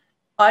measured.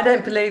 I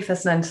don't believe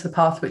there's an end to the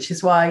path, which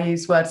is why I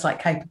use words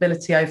like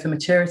capability over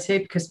maturity,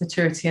 because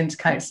maturity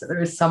indicates that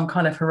there is some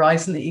kind of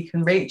horizon that you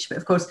can reach. But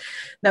of course,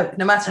 no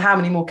matter how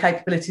many more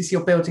capabilities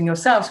you're building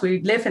yourselves,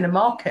 we live in a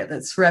market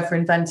that's forever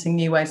inventing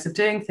new ways of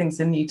doing things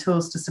and new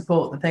tools to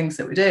support the things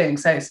that we're doing.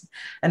 So it's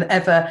an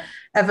ever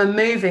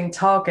moving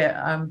target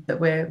that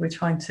we're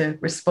trying to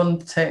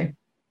respond to.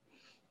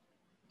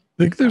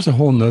 I think there's a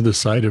whole nother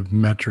side of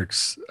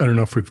metrics I don't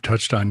know if we've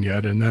touched on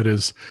yet, and that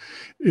is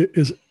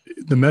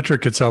the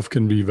metric itself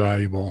can be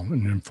valuable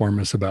and inform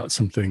us about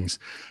some things.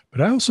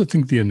 But I also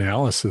think the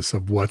analysis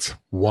of what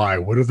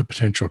are the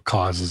potential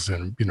causes,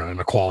 and in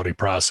a quality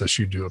process,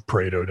 you do a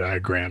Pareto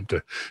diagram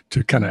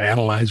to kind of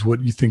analyze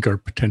what you think are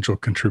potential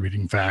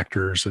contributing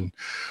factors and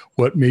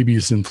what maybe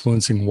is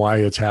influencing why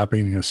it's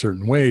happening in a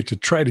certain way, to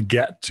try to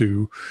get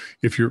to,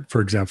 if you're,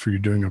 for example, you're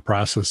doing a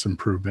process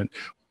improvement,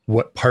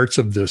 what parts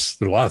of this,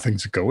 there are a lot of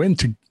things that go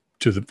into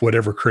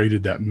whatever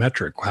created that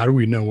metric. How do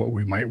we know what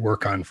we might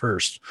work on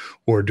first,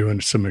 or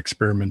doing some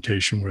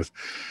experimentation with?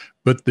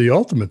 But the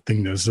ultimate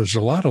thing is there's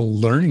a lot of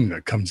learning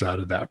that comes out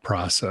of that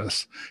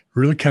process. It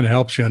really kind of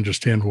helps you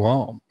understand,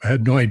 well, I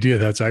had no idea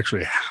that's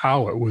actually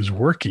how it was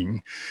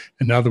working.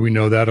 And now that we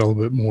know that a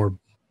little bit more,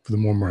 for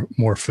the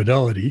more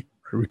fidelity,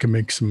 we can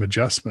make some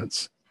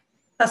adjustments.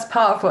 That's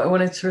part of what I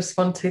wanted to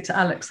respond to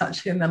Alex,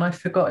 actually, and then I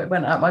forgot, it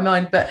went out of my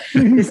mind. But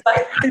it's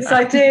like this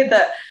idea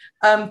that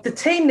the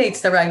team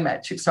needs their own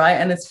metrics, right?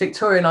 And as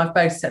Viktoria and I've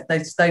both said,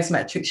 those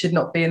metrics should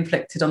not be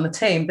inflicted on the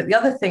team. But the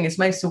other thing is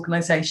most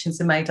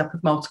organizations are made up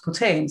of multiple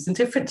teams, and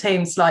different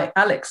teams, like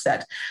Alex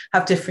said,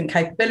 have different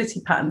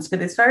capability patterns.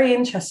 But it's very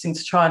interesting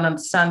to try and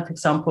understand, for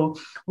example,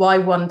 why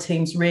one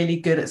team's really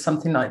good at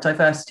something like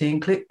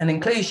diversity and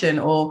inclusion,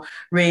 or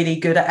really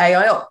good at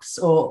AI ops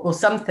or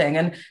something.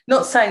 And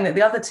not saying that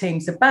the other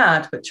teams are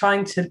bad, but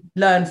trying to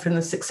learn from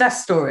the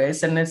success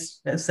stories. And as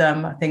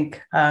I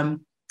think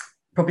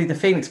probably the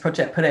Phoenix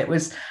Project put it,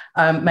 was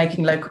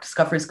making local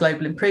discoveries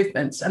global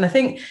improvements. And I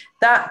think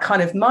that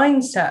kind of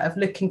mindset of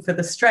looking for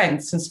the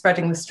strengths and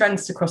spreading the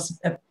strengths across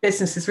a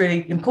business is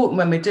really important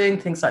when we're doing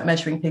things like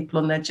measuring people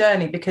on their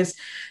journey, because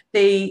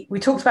we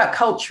talked about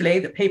culturally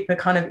that people are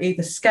kind of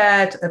either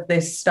scared of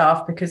this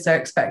stuff because they're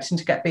expecting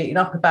to get beaten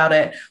up about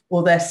it,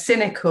 or they're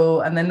cynical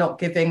and they're not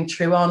giving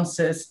true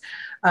answers.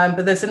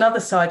 But there's another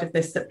side of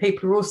this, that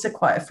people are also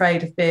quite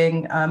afraid of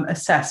being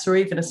assessed, or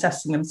even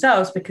assessing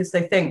themselves, because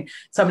they think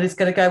somebody's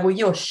going to go, well,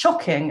 you're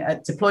shocking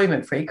at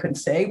deployment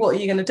frequency. What are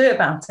you going to do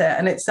about it?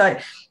 And it's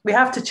like, we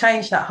have to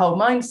change that whole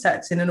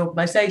mindset in an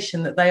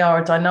organization, that they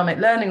are a dynamic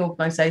learning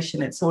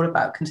organization. It's all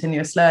about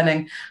continuous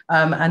learning,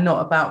 and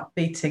not about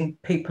beating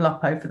people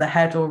up over the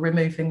head or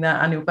removing their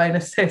annual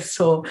bonuses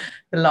or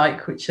the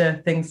like, which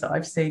are things that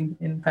I've seen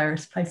in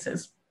various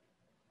places.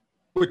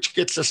 Which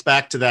gets us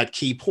back to that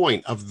key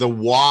point of the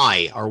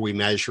why are we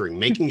measuring,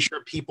 making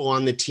sure people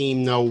on the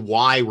team know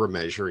why we're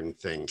measuring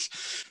things,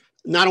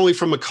 not only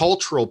from a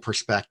cultural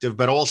perspective,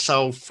 but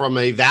also from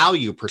a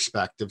value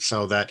perspective,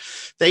 so that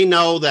they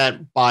know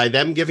that by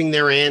them giving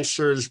their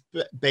answers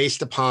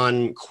based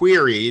upon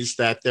queries,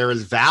 that there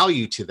is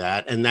value to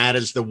that, and that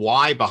is the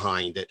why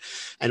behind it.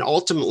 And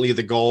ultimately,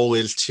 the goal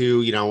is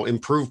to,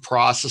 improve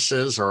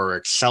processes or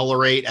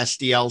accelerate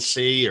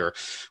SDLC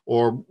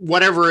or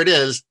whatever it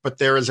is, but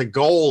there is a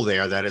goal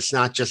there, that it's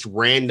not just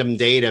random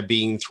data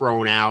being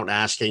thrown out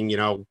asking,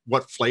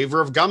 what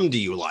flavor of gum do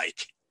you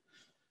like?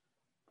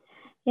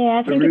 Yeah,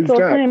 I think it's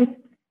also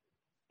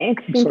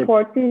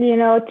important,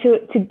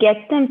 to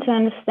get them to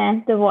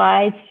understand the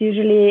why. It's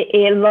usually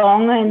a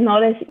long and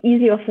not as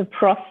easy of a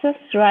process,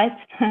 right?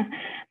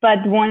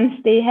 But once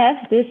they have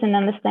this and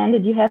understand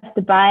that you have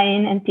the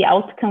buy-in, and the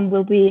outcome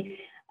will be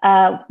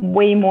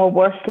way more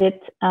worth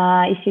it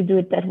if you do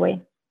it that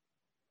way.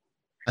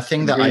 A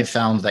thing that I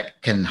found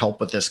that can help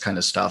with this kind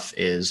of stuff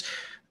is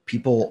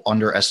people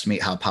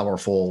underestimate how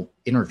powerful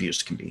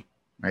interviews can be.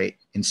 Right?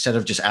 Instead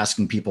of just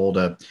asking people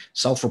to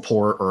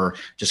self-report or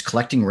just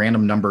collecting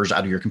random numbers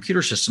out of your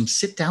computer system,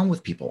 sit down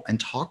with people and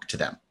talk to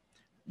them,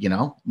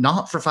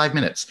 not for 5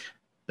 minutes,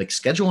 like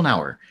schedule an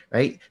hour,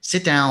 right?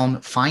 Sit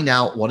down, find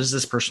out, what is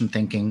this person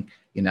thinking?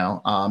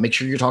 Make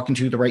sure you're talking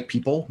to the right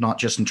people, not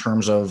just in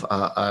terms of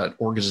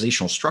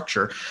organizational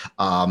structure,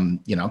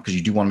 because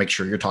you do want to make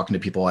sure you're talking to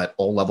people at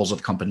all levels of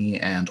the company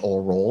and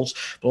all roles,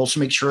 but also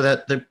make sure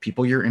that the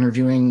people you're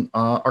interviewing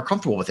are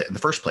comfortable with it in the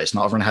first place.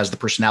 Not everyone has the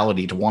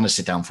personality to want to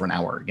sit down for an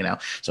hour,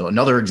 So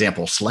another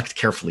example, select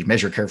carefully,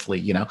 measure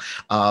carefully,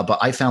 but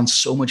I found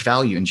so much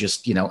value in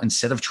just,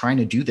 instead of trying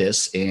to do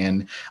this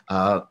in,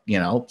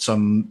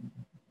 some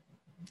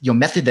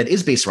method that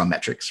is based around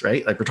metrics,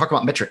 right? Like we're talking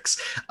about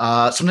metrics.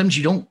 Sometimes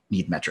you don't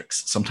need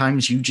metrics.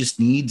 Sometimes you just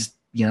need,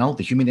 the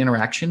human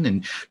interaction,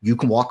 and you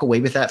can walk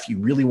away with that if you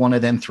really want to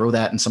then throw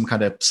that in some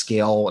kind of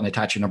scale and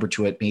attach a number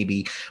to it,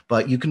 maybe.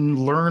 But you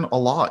can learn a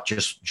lot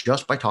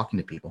just by talking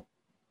to people.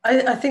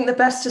 I think the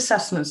best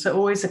assessments are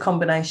always a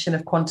combination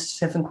of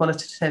quantitative and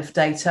qualitative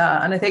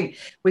data. And I think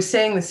we're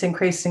seeing this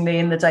increasingly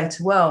in the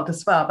data world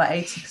as well. About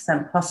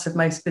 80% plus of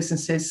most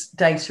businesses'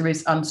 data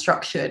is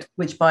unstructured,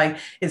 which by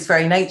its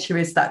very nature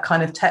is that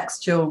kind of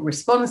textual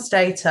response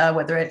data,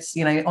 whether it's,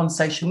 on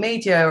social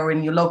media or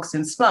in your logs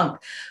in Splunk.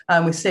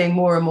 We're seeing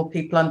more and more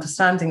people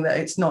understanding that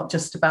it's not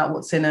just about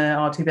what's in an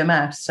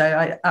RDBMS. So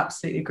I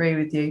absolutely agree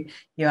with you,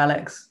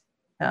 Alex.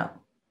 Yeah.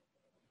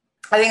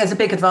 I think there's a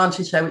big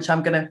advantage there, which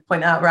I'm going to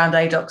point out around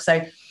ADOC.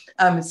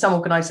 So some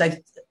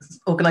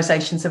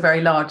organizations are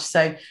very large.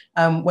 So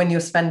when you're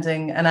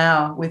spending an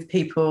hour with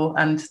people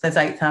and there's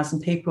 8,000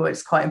 people,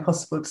 it's quite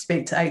impossible to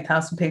speak to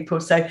 8,000 people.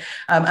 So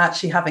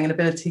actually having an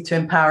ability to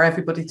empower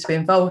everybody to be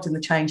involved in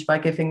the change by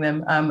giving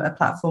them a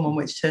platform on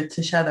which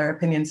to share their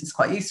opinions is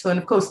quite useful. And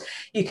of course,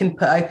 you can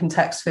put open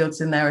text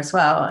fields in there as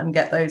well and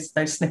get those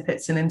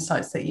snippets and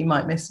insights that you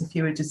might miss if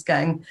you were just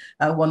getting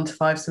 1 to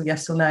 5, so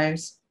yes or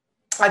no's.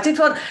 I did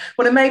want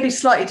to maybe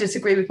slightly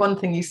disagree with one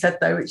thing you said,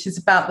 though, which is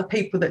about the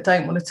people that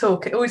don't want to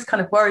talk. It always kind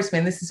of worries me.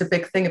 And this is a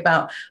big thing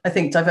about, I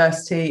think,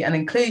 diversity and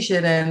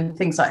inclusion and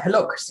things like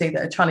holacracy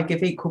that are trying to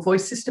give equal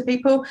voices to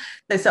people.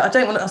 I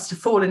don't want us to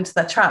fall into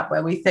that trap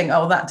where we think,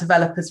 oh, that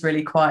developer's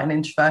really quiet and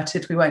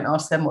introverted. We won't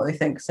ask them what they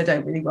think because they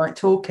don't really like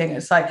talking.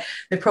 It's like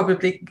they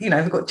probably,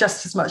 they've got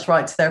just as much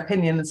right to their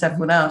opinion as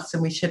everyone else.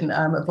 And we shouldn't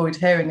avoid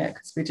hearing it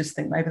because we just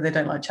think maybe they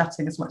don't like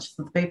chatting as much as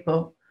other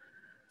people.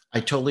 I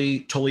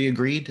totally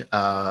agreed.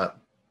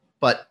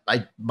 But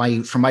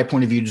from my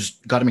point of view,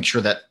 just got to make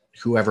sure that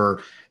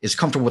whoever is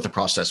comfortable with the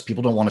process,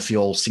 people don't want to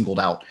feel singled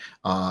out.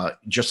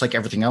 Just like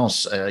everything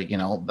else,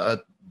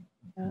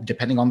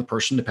 depending on the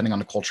person, depending on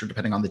the culture,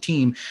 depending on the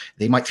team,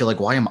 they might feel like,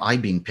 why am I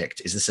being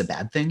picked? Is this a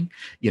bad thing?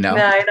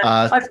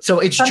 No. So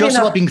it's just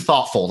about being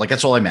thoughtful. Like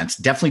that's all I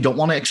meant. Definitely don't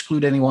want to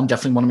exclude anyone.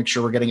 Definitely want to make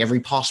sure we're getting every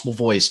possible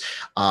voice.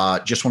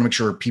 Just want to make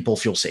sure people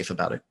feel safe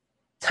about it.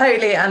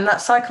 Totally. And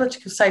that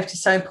psychological safety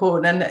is so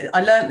important. And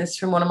I learned this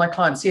from one of my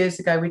clients years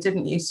ago. We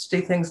didn't used to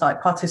do things like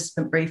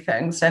participant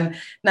briefings. And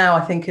now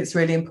I think it's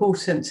really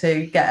important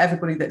to get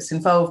everybody that's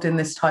involved in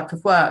this type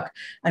of work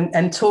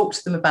and talk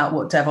to them about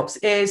what DevOps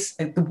is,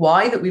 the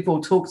why that we've all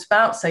talked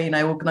about. So,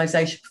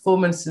 organization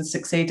performance and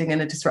succeeding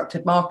in a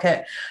disrupted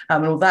market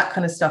and all that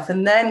kind of stuff.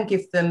 And then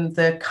give them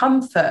the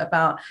comfort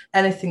about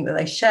anything that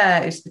they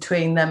share is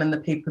between them and the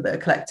people that are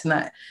collecting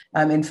that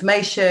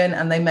information.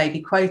 And they may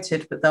be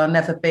quoted, but they'll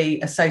never be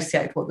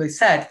associate what they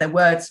said. Their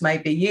words may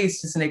be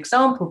used as an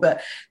example, but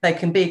they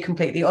can be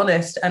completely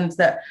honest, and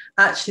that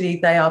actually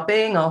they are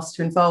being asked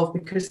to involve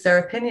because their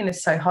opinion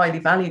is so highly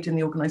valued in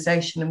the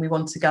organization and we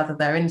want to gather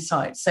their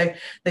insights. So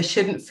they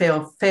shouldn't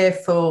feel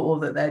fearful or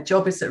that their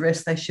job is at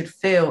risk. They should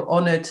feel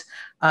honored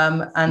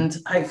and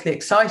hopefully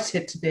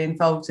excited to be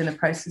involved in a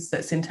process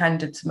that's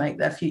intended to make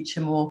their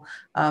future more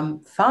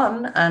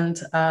fun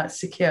and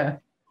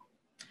secure.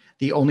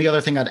 The only other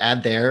thing I'd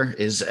add there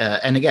is,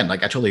 and again,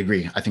 like I totally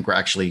agree. I think we're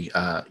actually,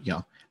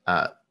 in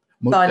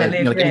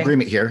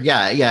agreement here.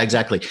 Yeah,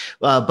 exactly.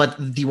 But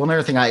the one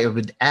other thing I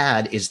would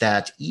add is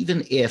that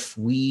even if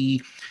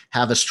we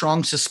have a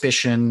strong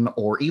suspicion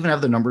or even have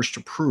the numbers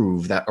to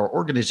prove that our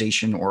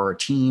organization or our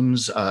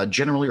teams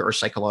generally are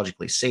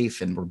psychologically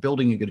safe and we're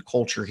building a good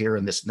culture here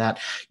and this and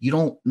that, you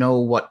don't know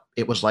what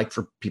it was like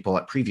for people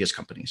at previous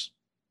companies.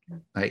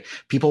 Right?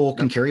 People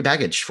can carry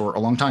baggage for a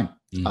long time.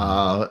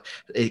 Mm-hmm.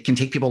 It can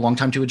take people a long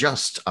time to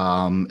adjust,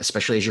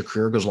 especially as your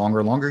career goes longer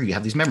and longer. You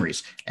have these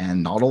memories,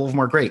 and not all of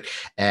them are great.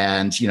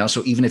 And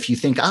so even if you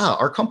think,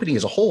 our company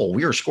as a whole,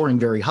 we are scoring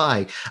very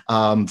high,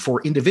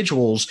 for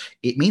individuals,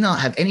 it may not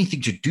have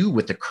anything to do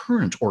with the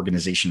current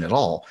organization at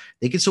all.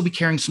 They could still be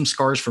carrying some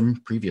scars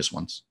from previous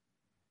ones.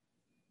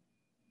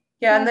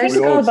 Yeah, and there's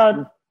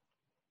about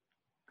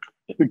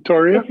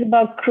Viktoria. It's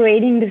about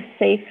creating the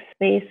safe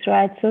space,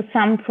 right? So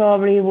some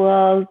probably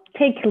will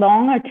take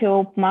longer to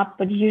open up,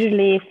 but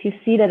usually if you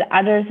see that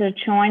others are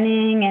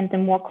joining and the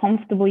more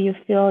comfortable you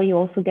feel, you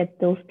also get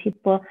those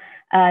people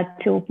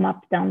to open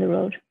up down the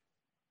road.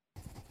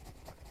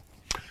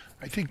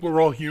 I think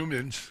we're all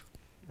humans,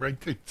 right?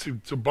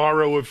 To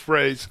borrow a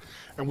phrase,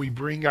 and we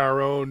bring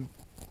our own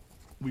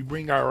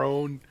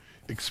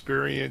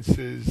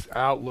experiences,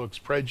 outlooks,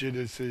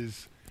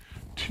 prejudices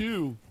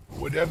to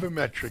whatever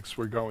metrics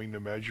we're going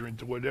to measure,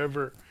 into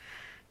whatever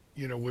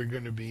we're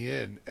going to be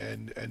in,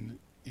 and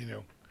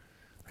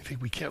I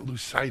think we can't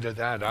lose sight of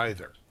that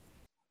either.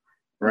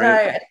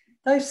 right?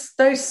 No,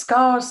 those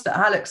scars that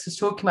Alex was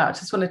talking about, I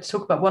just wanted to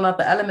talk about one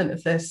other element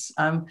of this,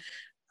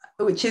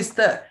 which is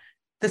that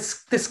the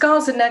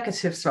scars are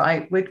negatives,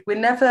 right? We're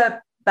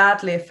never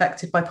badly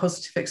affected by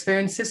positive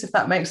experiences, if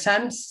that makes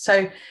sense.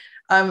 So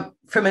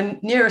from a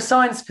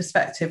neuroscience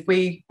perspective,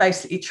 we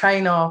basically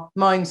train our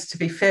minds to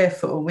be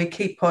fearful. We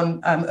keep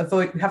on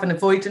we have an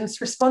avoidance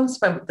response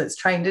that's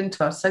trained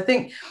into us. So I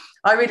think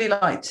I really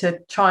like to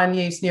try and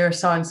use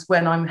neuroscience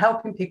when I'm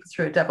helping people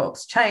through a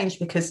DevOps change,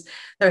 because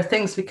there are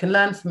things we can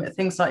learn from it,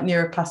 things like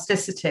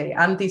neuroplasticity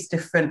and these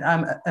different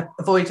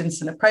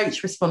avoidance and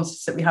approach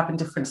responses that we have in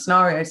different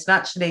scenarios. And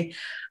actually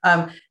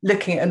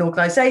looking at an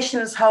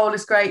organization as a whole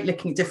is great,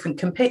 looking at different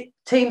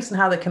teams and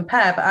how they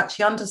compare, but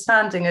actually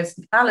understanding, as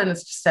Alan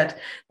has just said,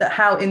 that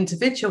how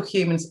individual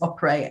humans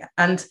operate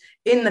and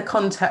in the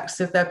context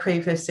of their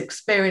previous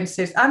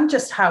experiences and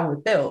just how we're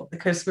built,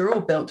 because we're all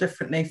built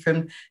differently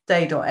from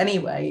day dot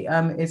anyway,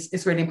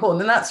 is really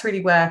important. And that's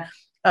really where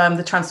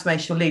the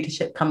transformational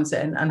leadership comes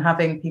in, and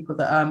having people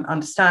that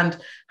understand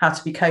how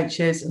to be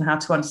coaches and how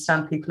to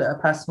understand people at a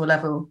personal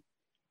level.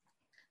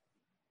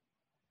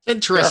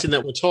 Interesting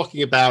that we're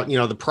talking about,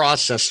 the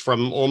process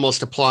from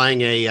almost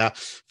applying a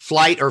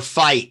flight or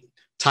fight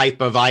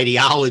type of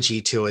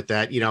ideology to it,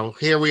 that,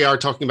 here we are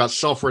talking about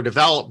software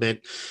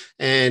development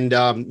and,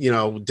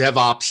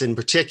 DevOps in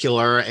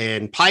particular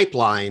and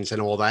pipelines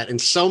and all that.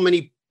 And so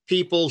many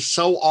people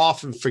so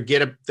often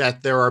forget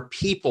that there are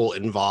people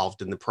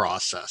involved in the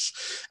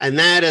process. And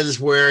that is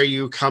where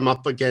you come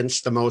up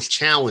against the most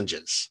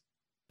challenges.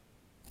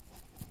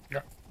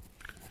 Yeah.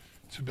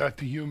 It's about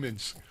the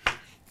humans.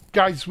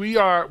 Guys,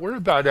 we're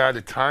about out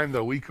of time,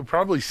 though. We could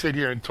probably sit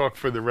here and talk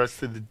for the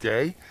rest of the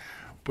day,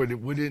 but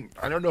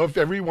I don't know if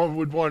everyone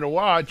would want to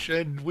watch,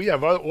 and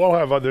we'll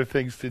have other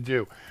things to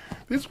do.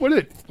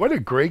 What a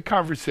great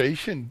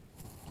conversation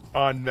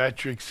on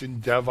metrics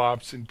and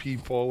DevOps and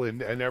people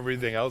and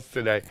everything else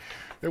today.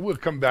 Then we'll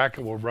come back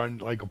and we'll run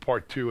like a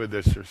part 2 of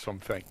this or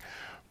something.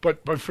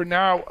 But for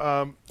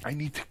now, I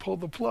need to pull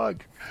the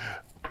plug.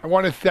 I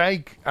want to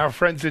thank our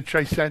friends at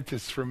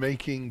Tricentis for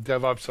making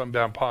DevOps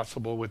Unbound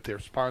possible with their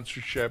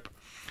sponsorship.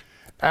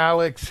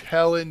 Alex,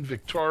 Helen,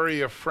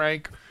 Viktoria,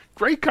 Frank,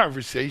 great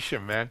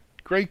conversation, man.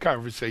 Great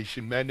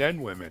conversation, men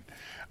and women.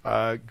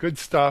 Good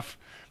stuff.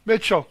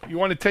 Mitchell, you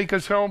want to take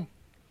us home?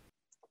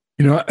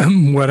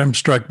 What I'm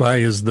struck by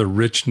is the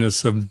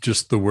richness of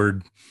just the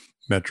word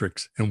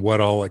metrics and what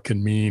all it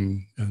can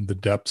mean, and the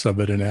depths of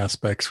it and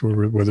aspects,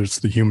 whether it's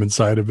the human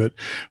side of it,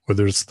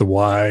 whether it's the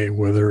why,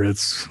 whether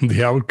it's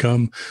the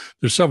outcome.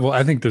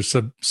 I think there's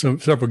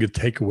several good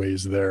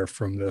takeaways there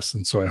from this.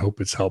 And so I hope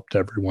it's helped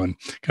everyone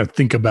kind of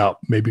think about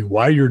maybe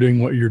why you're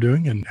doing what you're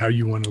doing and how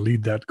you want to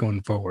lead that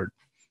going forward.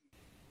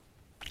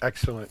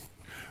 Excellent.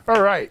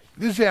 All right.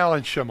 This is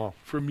Alan Shimel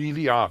from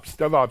MediaOps,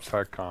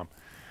 DevOps.com.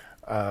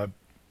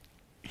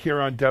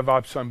 Here on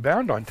DevOps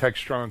Unbound on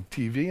TechStrong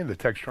TV and the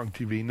TechStrong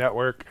TV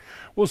network.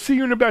 We'll see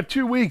you in about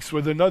 2 weeks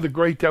with another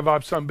great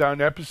DevOps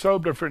Unbound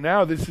episode. But for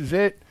now, this is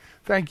it.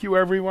 Thank you,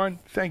 everyone.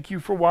 Thank you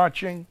for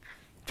watching.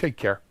 Take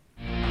care.